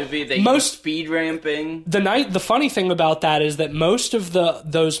this Well, movie, they most- used speed ramping. The funny thing about that is that most of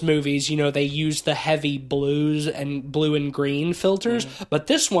those movies, you know, they use the heavy blues and blue and green filters, but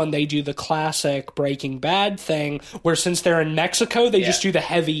this one they do the classic Breaking Bad thing, where since they're in Mexico, they just do the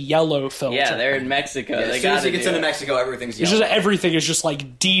heavy yellow filter. Yeah, they're in Mexico. Yeah, They as soon as gotta it gets do into it. Mexico, everything's It's yellow. just everything is just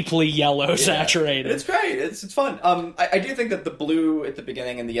like deeply yellow saturated. It's great. It's fun. I do think that the blue at the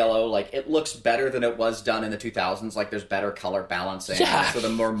beginning and the yellow, like, it looks better than it was done in the 2000s. Like, there's better color balancing. Yeah. With a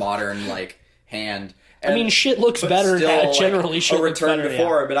more modern, like, hand. I mean, shit looks but better still, now. like, Generally, shit a looks return better. to Yeah.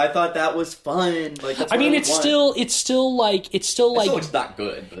 form, but I thought that was fun. Like, that's I what mean, would it's want. still like It still looks not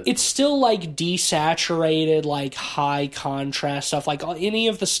good. But it's still like desaturated, like high contrast stuff, like any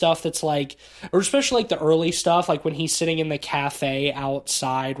of the stuff that's like, or especially like the early stuff, like when he's sitting in the cafe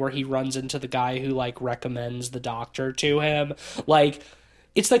outside where he runs into the guy who like recommends the doctor to him, like.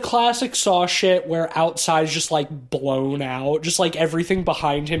 It's the classic Saw shit where outside is just like blown out, just like everything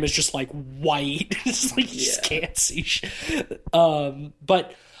behind him is just like white. It's just like you just can't see shit.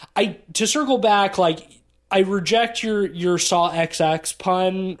 But to circle back, like I reject your Saw XX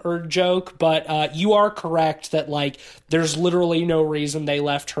pun or joke, but you are correct that like there's literally no reason they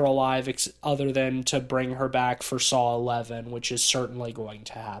left her alive other than to bring her back for Saw 11, which is certainly going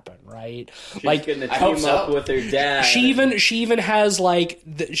to happen, right? She's like gonna I hope team so. up with her dad. she even has like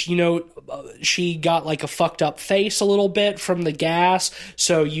she got like a fucked up face a little bit from the gas,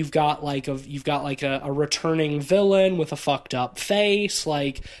 so you've got like a returning villain with a fucked up face.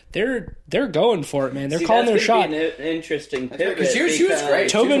 Like they're going for it, man. They're calling their that's shot. gonna be an interesting pivot. Because she was great.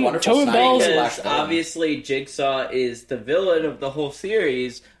 She was a Tobin- wonderful Tobin sniper. Bell's- Because Slash villain. obviously Jigsaw is the villain of the whole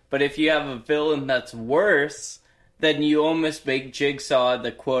series, but if you have a villain that's worse, then you almost make Jigsaw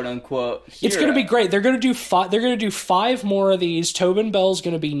the quote unquote hero. It's going to be great. They're going to do five more of these. Tobin Bell's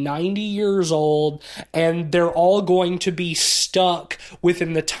going to be 90 years old, and they're all going to be stuck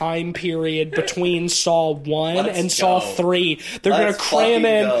within the time period between Saw 1 Let's and Saw go. 3. They're going to Let's cram fucking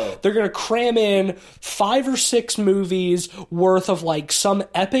in. go. They're going to cram in 5 or 6 movies worth of like some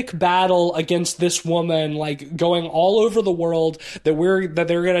epic battle against this woman, like going all over the world. That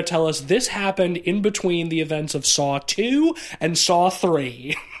they're going to tell us this happened in between the events of Saw 2 and Saw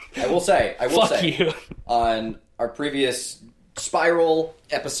 3. I will say, Fuck you. on our previous Spiral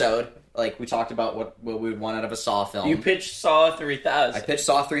episode, like we talked about what we would want out of a Saw film. You pitched Saw 3000. I pitched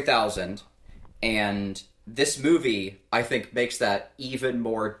Saw 3000, and this movie, I think, makes that even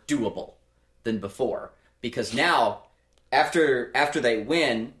more doable than before. Because now, after they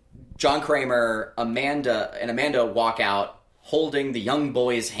win, John Kramer, Amanda walk out holding the young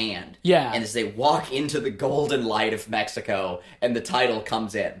boy's hand. Yeah. And as they walk into the golden light of Mexico, and the title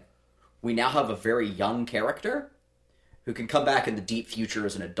comes in, we now have a very young character who can come back in the deep future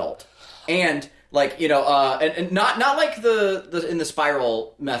as an adult. And like, you know, and not like the in the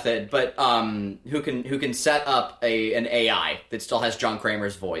Spiral method, but who can set up an AI that still has John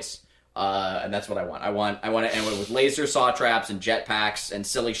Kramer's voice. And that's what I want. I want to end with laser saw traps and jetpacks and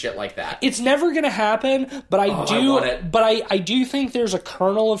silly shit like that. It's never going to happen, but I want it. But I do think there's a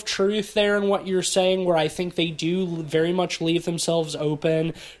kernel of truth there in what you're saying, where I think they do very much leave themselves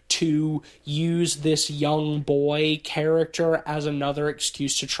open to use this young boy character as another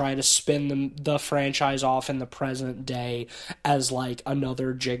excuse to try to spin the franchise off in the present day as like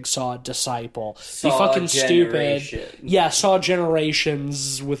another Jigsaw disciple. Be Saw fucking stupid. Generation. Yeah, Saw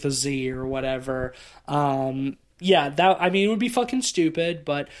Generations with a Z or whatever. Yeah, it would be fucking stupid,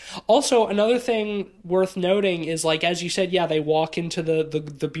 but also another thing worth noting is, like, as you said, yeah, they walk into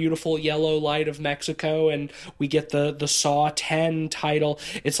the beautiful yellow light of Mexico, and we get the Saw 10 title.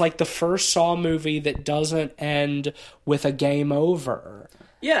 It's like the first Saw movie that doesn't end with a game over.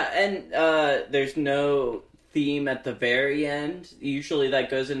 Yeah, and there's no theme at the very end. Usually that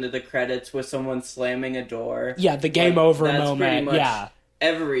goes into the credits with someone slamming a door. Yeah, the game over that's moment, pretty much yeah.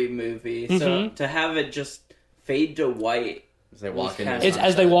 every movie. So to have it just fade to white As they walk into It's the It's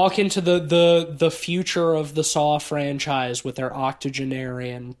as they walk into the future of the Saw franchise with their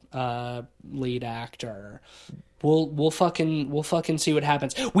octogenarian lead actor. We'll fucking see what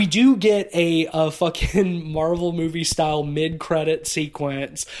happens. We do get a fucking Marvel movie style mid-credit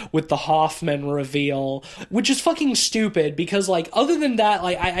sequence with the Hoffman reveal, which is fucking stupid because, like, other than that,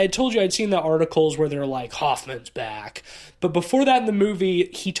 like, I told you I'd seen the articles where they're like, Hoffman's back. But before that in the movie,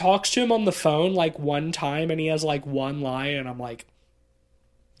 he talks to him on the phone, like, one time, and he has, like, one line, and I'm like,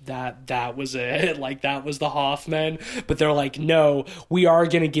 that was it. Like, that was the Hoffman. But they're like, no, we are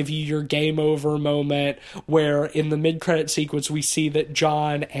going to give you your game over moment, where in the mid-credit sequence we see that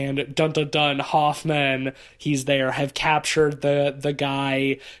John and dun Hoffman, he's there, have captured the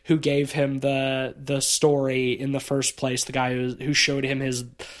guy who gave him the story in the first place, the guy who showed him his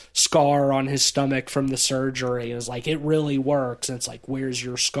scar on his stomach from the surgery, and is like, it really works. And it's like, where's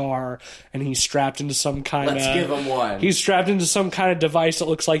your scar? And he's strapped into some kind of... Let's give him one. He's strapped into some kind of device that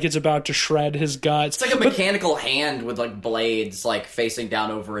looks like it's about to shred his guts. It's like a mechanical hand with, like, blades, like, facing down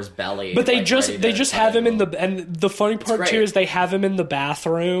over his belly. But they like, just have him in the... And the funny part, too, is they have him in the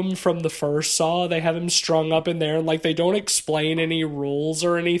bathroom from the first Saw. They have him strung up in there, and, like, they don't explain any rules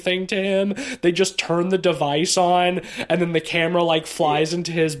or anything to him. They just turn the device on, and then the camera, like, flies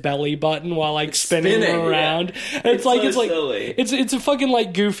into his belly button while, like, spinning around. Yeah. And it's like, silly. It's a fucking,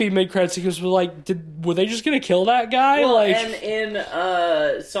 like, goofy mid-credits sequence. Like, were they just gonna kill that guy? Well, like, and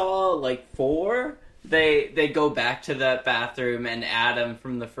in Saw, like, 4, they go back to that bathroom, and Adam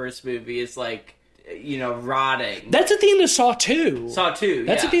from the first movie is, like, you know, rotting. That's at the end of Saw 2. Saw 2,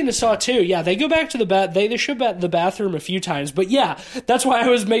 That's at the end of Saw 2. Yeah, they go back to the they show the bathroom a few times. But yeah, that's why I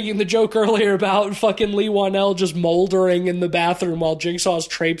was making the joke earlier about fucking Lee Wanell just moldering in the bathroom while Jigsaw's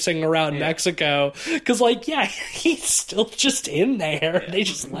traipsing around Mexico. Because, like, yeah, he's still just in there. They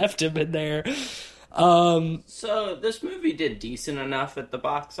just left him in there. So this movie did decent enough at the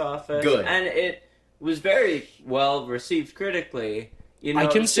box office. Good. And it was very well received critically. You know, I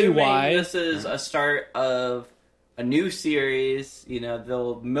can see why. This is a start of a new series. You know,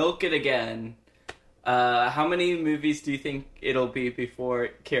 they'll milk it again. How many movies do you think it'll be before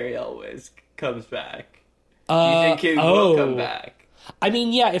Cary Elwes comes back? Do you think he will come back? I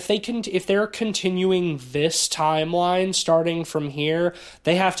mean, yeah, if they're continuing this timeline starting from here,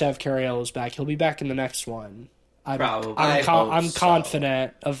 they have to have Cary Elwes back. He'll be back in the next one. Probably. I'm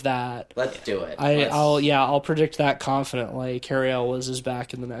confident of that. Let's do it. I'll predict that confidently. Cary Elwes is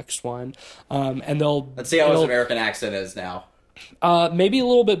back in the next one, and let's see how his American accent is now. Maybe a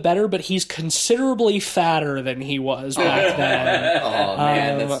little bit better, but he's considerably fatter than he was back then. Oh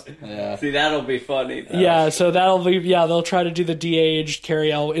man, See, that'll be funny, though. Yeah, so they'll try to do the de-aged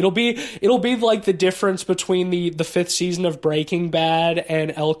Cary Elwes. It'll be like the difference between the 5th season of Breaking Bad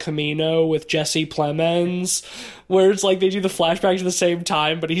and El Camino with Jesse Plemons, where it's like they do the flashbacks at the same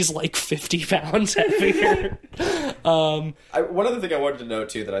time, but he's like 50 pounds heavier. One other thing I wanted to note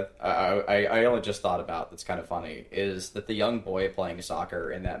too that I only just thought about that's kind of funny is that the young boy playing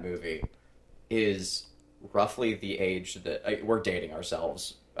soccer in that movie is roughly the age that we're dating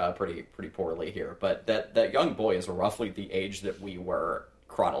ourselves pretty poorly here, but that young boy is roughly the age that we were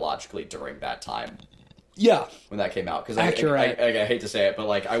chronologically during that time. Yeah, when that came out, because I hate to say it, but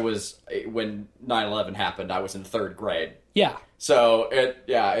like I was when 9/11 happened, I was in 3rd grade. Yeah. So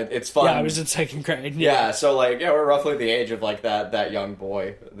it's fun. Yeah, I was in 2nd grade. Yeah. So like we're roughly the age of like that young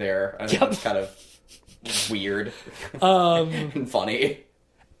boy there. I think it's kind of weird and funny.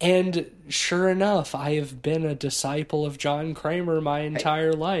 And sure enough, I have been a disciple of John Kramer my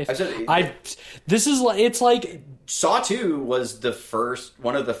entire life. It's like Saw 2 was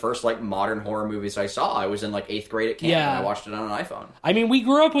one of the first like modern horror movies I saw. I was in like 8th grade at camp and I watched it on an iPhone. I mean, we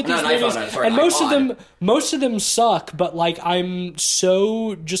grew up with these movies, and most of them suck. But like, I'm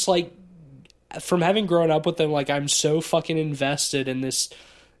so just like from having grown up with them, like I'm so fucking invested in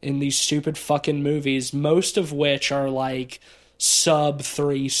these stupid fucking movies. Most of which are like sub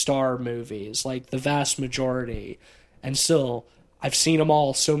 3-star movies, like the vast majority, and still I've seen them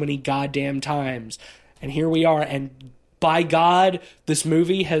all so many goddamn times, and here we are, and by God, this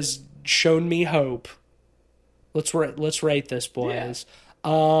movie has shown me hope. Let's rate this, boys.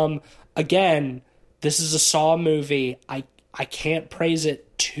 Yeah. Again, this is a Saw movie. I can't praise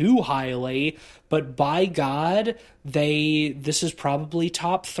it too highly, but by God, this is probably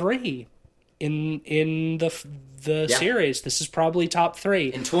top 3 in the series. This is probably top 3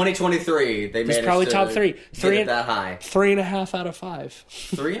 in 2023. They made probably top 3. That high. 3.5 out of 5.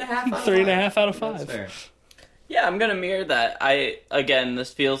 3.5 3.5 out of 5. That's fair. Yeah, I'm gonna mirror that.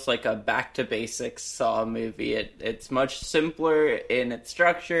 This feels like a back to basics Saw movie. It's much simpler in its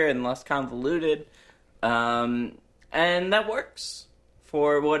structure and less convoluted, and that works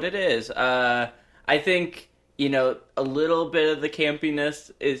for what it is. I think a little bit of the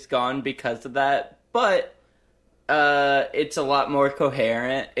campiness is gone because of that, but it's a lot more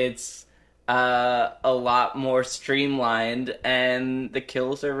coherent. It's a lot more streamlined, and the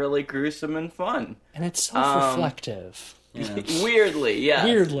kills are really gruesome and fun. And it's self-reflective. Weirdly, yeah.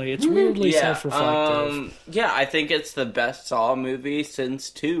 It's weirdly self-reflective. Yeah, I think it's the best Saw movie since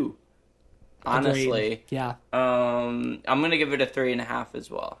 2. Honestly. Agreed. Yeah. I'm gonna give it a 3.5 as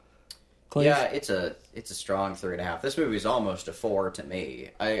well. Cliff? Yeah, it's a strong 3.5. This movie is almost a 4 to me.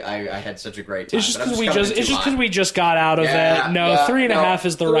 I had such a great time. It's just because we just got out of it. No, 3.5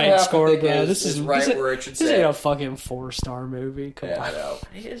 is the right score, bro. This is right where it should This sit. ain't a fucking 4-star movie. Come on. I know.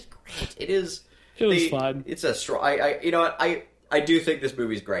 It is great. It is. It was fun. It's a strong. You know what? I do think this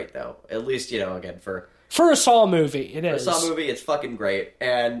movie's great though. At least again for a Saw movie, it is. a Saw movie, it's fucking great.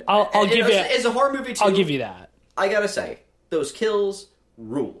 And I'll give you. As a horror movie too. I'll give you that. I gotta say, those kills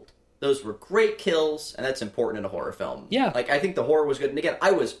ruled. Those were great kills, and that's important in a horror film. Yeah. Like, I think the horror was good. And again,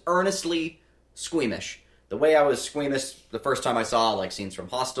 I was earnestly squeamish. The way I was squeamish the first time I saw, like, scenes from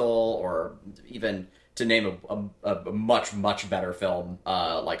Hostel, or even to name a much, much better film,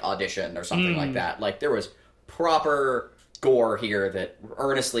 like Audition or something like that. Like, there was proper gore here that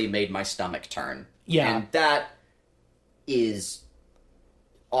earnestly made my stomach turn. Yeah. And that is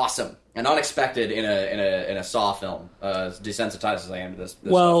awesome and unexpected in a Saw film. As desensitized as I am to this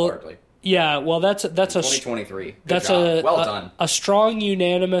stuff largely. Yeah, well, that's a 2023. That's job. Well done. A strong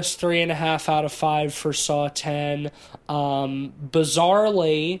unanimous 3.5 out of 5 for Saw 10.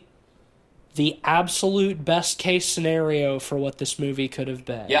 Bizarrely, the absolute best case scenario for what this movie could have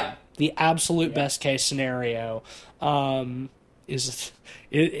been. Yeah. The absolute best case scenario is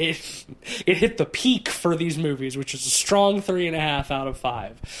it hit the peak for these movies, which is a strong 3.5 out of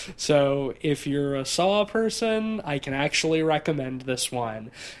 5. So if you're a Saw person, I can actually recommend this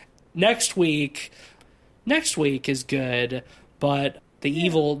one. Next week is good, but the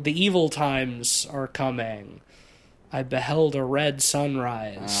evil times are coming. I beheld a red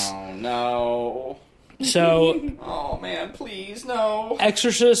sunrise. Oh no. So Oh man, please no.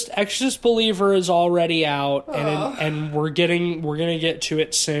 Exorcist Believer is already out, and we're gonna get to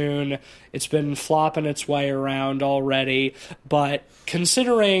it soon. It's been flopping its way around already, but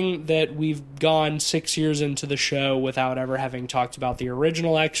considering that we've gone 6 years into the show without ever having talked about the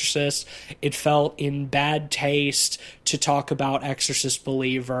original Exorcist, it felt in bad taste to talk about Exorcist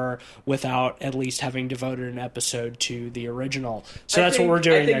Believer without at least having devoted an episode to the original. So that's what we're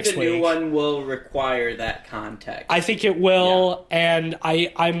doing next week. I think the new one will require that context. I think it will, and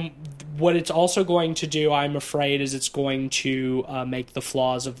I'm. What it's also going to do, I'm afraid, is it's going to make the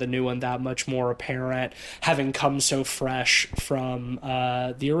flaws of the new one that much more apparent, having come so fresh from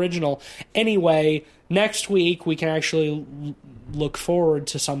the original. Anyway, next week we can actually look forward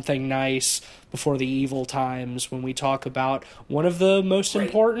to something nice before the evil times when we talk about one of the most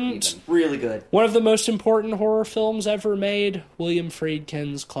important, really good, one of the most important horror films ever made, William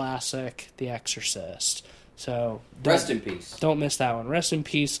Friedkin's classic, The Exorcist. So rest in peace. Don't miss that one. Rest in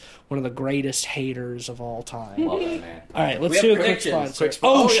peace, one of the greatest haters of all time. Love it, man. All right, let's do a quick sponsor.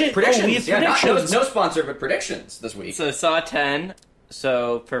 Shit! Predictions. We have predictions. predictions. No sponsor, but predictions this week. So Saw 10.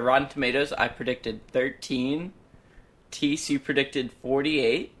 So for Rotten Tomatoes, I predicted 13. Tease, you predicted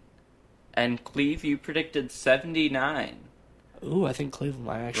 48. And Cleve, you predicted 79. Ooh, I think Cleveland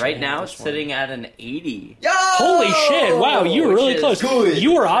might actually. Right now, have it's this sitting at an 80. Yo! Holy shit! Wow, you were Which really is close. good.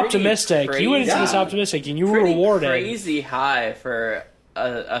 You were Pretty optimistic. crazy. You went into this Yeah. optimistic, and you were Pretty rewarded. crazy high for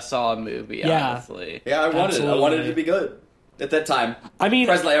a Saw movie, Yeah. honestly. Yeah, I wanted Absolutely. it to be good. At that time, I mean,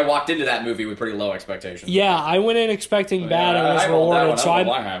 presently, I walked into that movie with pretty low expectations. yeah, I went in expecting bad and was I rolled that rewarded. one. So I don't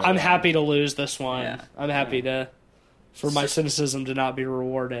know why I rolled I'm that happy to lose this one. Yeah. I'm happy for my cynicism to not be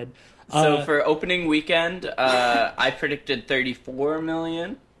rewarded. So for opening weekend, I predicted 34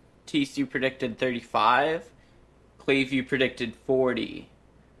 million. Tease, you predicted 35. Cleve, you predicted 40.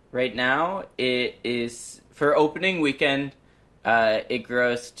 Right now, it is for opening weekend. It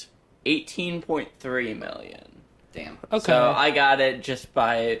grossed 18.3 million. Damn. Okay. So I got it just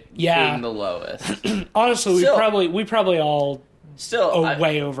by being the lowest. Honestly, Still- we probably all Still,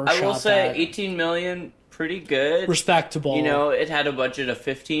 way overshot I will say that. 18 million, pretty good. Respectable. You know, it had a budget of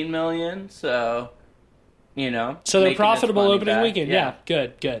 15 million, so so they're making profitable its money opening back. weekend. Yeah,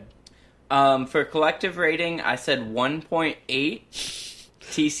 good. For collective rating, I said 1.8.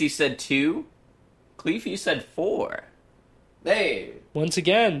 TC said 2. Cleve, you said 4. Hey. Once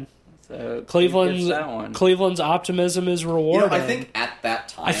again, So Cleve gets that one. Cleveland's optimism is You know, rewarded. I think at that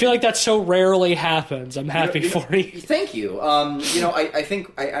time, I feel like that so rarely happens. I'm happy for you. Thank you. I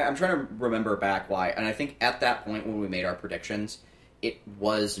think I'm trying to remember back why, and I think at that point when we made our predictions, it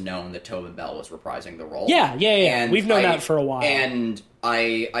was known that Tobin Bell was reprising the role. Yeah. And We've known that for a while. And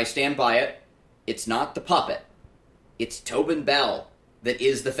I stand by it. It's not the puppet. it's Tobin Bell that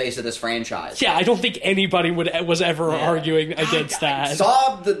is the face of this franchise. Yeah, I don't think anybody was ever arguing against that.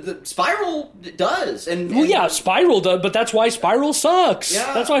 Saw the Spiral does, and well, yeah, Spiral does, but that's why Spiral sucks.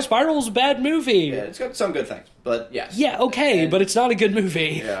 Yeah. That's why Spiral's a bad movie. Yeah, it's got some good things, but yes. Yeah, okay, but it's not a good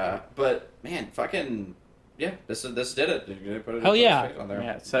movie. Yeah, but man, fucking yeah, this did it. Put it Hell yeah. on there.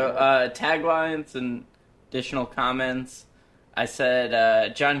 Yeah. So taglines and additional comments. I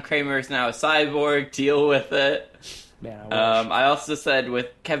said John Kramer is now a cyborg. Deal with it. Man, I wish. I also said with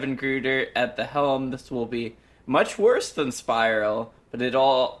Kevin Gruder at the helm, this will be much worse than Spiral, but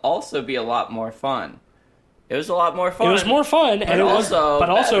it'll also be a lot more fun. It was a lot more fun. It was more fun, and also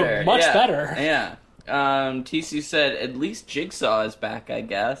much better. Yeah. TC said at least Jigsaw is back, I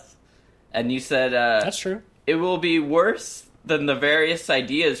guess, and you said that's true. It will be worse than the various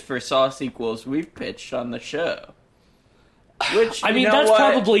ideas for Saw sequels we've pitched on the show. Which, I mean, that's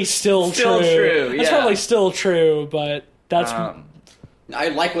probably still true. That's yeah. probably still true, but that's... I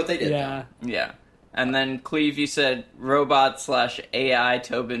like what they did. Yeah. Yeah. And then, Cleve, you said robot/AI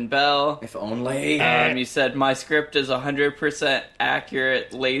Tobin Bell. If only. You said, my script is 100%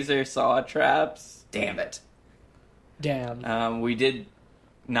 accurate laser saw traps. Damn it. Damn. We did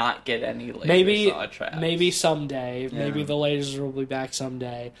not get any laser saw traps. Maybe someday. Yeah. Maybe the lasers will be back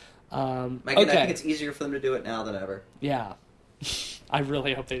someday. Megan, okay. I think it's easier for them to do it now than ever. Yeah. I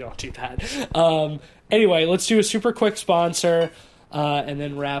really hope they don't do that. Anyway, let's do a super quick sponsor, and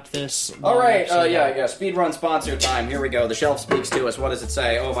then wrap this. All right, speedrun sponsor time. Here we go. The shelf speaks to us. What does it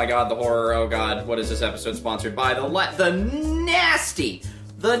say? Oh my god, the horror. Oh god, what is this episode sponsored by? The nasty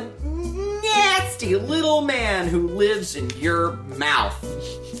little man who lives in your mouth.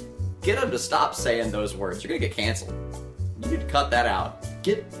 Get him to stop saying those words. You're gonna get canceled. You need to cut that out.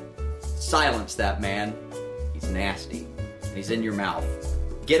 Silence that man. He's nasty. And he's in your mouth.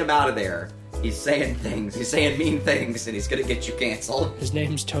 Get him out of there. He's saying things. He's saying mean things, and he's gonna get you canceled. His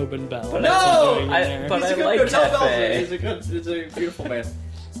name's Tobin Bell. No! He's a beautiful man.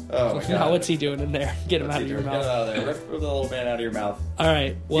 Oh my god. Now what's he doing in there? Get him out of your mouth. Get him out of there. Rip the little man out of your mouth. All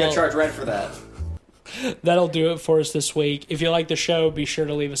right. Well, You gotta charge rent for that. That'll do it for us this week. If you like the show, be sure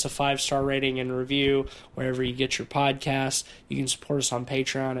to leave us a 5-star rating and review wherever you get your podcasts. You can support us on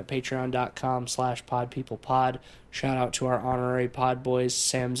Patreon at patreon.com/podpeoplepod. Shout out to our honorary pod boys,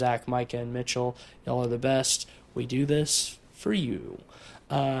 Sam, Zach, Micah, and Mitchell. Y'all are the best. We do this for you.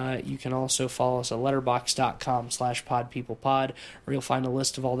 You can also follow us at letterboxd.com/podpeoplepod, where you'll find a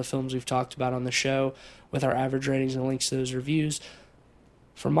list of all the films we've talked about on the show with our average ratings and links to those reviews.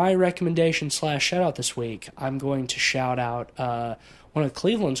 For my recommendation / shout out this week, I'm going to shout out one of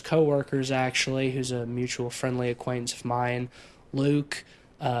Cleveland's coworkers, actually, who's a mutual friendly acquaintance of mine, Luke.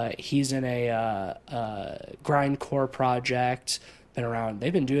 He's in a grindcore project. Been around.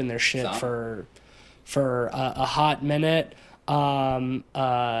 They've been doing their shit for a hot minute. And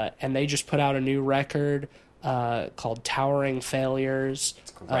they just put out a new record called Towering Failures.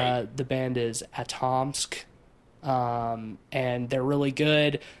 The band is Atomsk. And they're really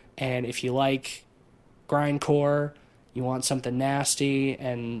good, and if you like grindcore, you want something nasty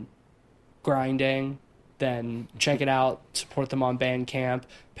and grinding, then check it out. Support them on Bandcamp.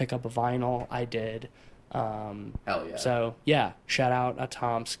 Pick up a vinyl. I did. Hell yeah. So yeah, shout out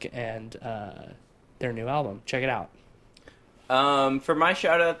Atomsk and their new album. Check it out. For my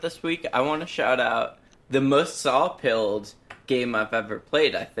shout out this week, I want to shout out the most saw-pilled game I've ever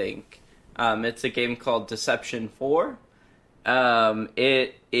played, I think. It's a game called Deception 4.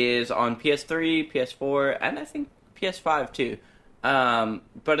 It is on PS3, PS4, and I think PS5 too.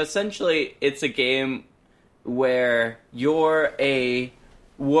 But essentially, it's a game where you're a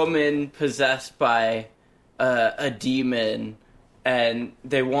woman possessed by a demon, and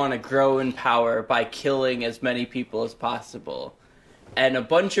they want to grow in power by killing as many people as possible. And a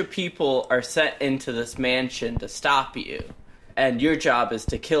bunch of people are sent into this mansion to stop you, and your job is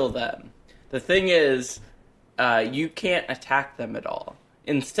to kill them. The thing is, you can't attack them at all.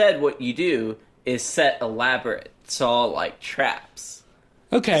 Instead, what you do is set elaborate saw-like traps.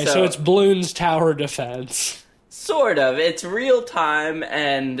 Okay, so it's Bloons Tower Defense. Sort of. It's real time,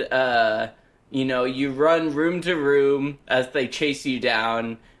 and, you run room to room as they chase you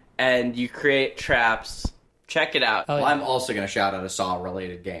down, and you create traps. Check it out. Well, I'm also going to shout out a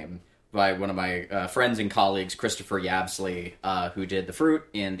Saw-related game by one of my friends and colleagues, Christopher Yabsley, who did The Fruit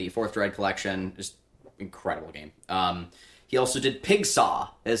in the Fourth Dread collection. Just incredible game. He also did Pig Saw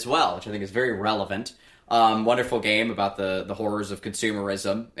as well, which I think is very relevant. Wonderful game about the horrors of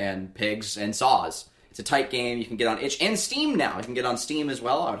consumerism and pigs and saws. It's a tight game. You can get on itch and Steam now. You can get on Steam as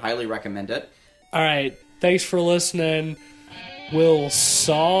well. I would highly recommend it. All right. Thanks for listening. We'll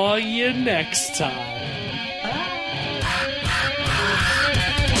saw you next time.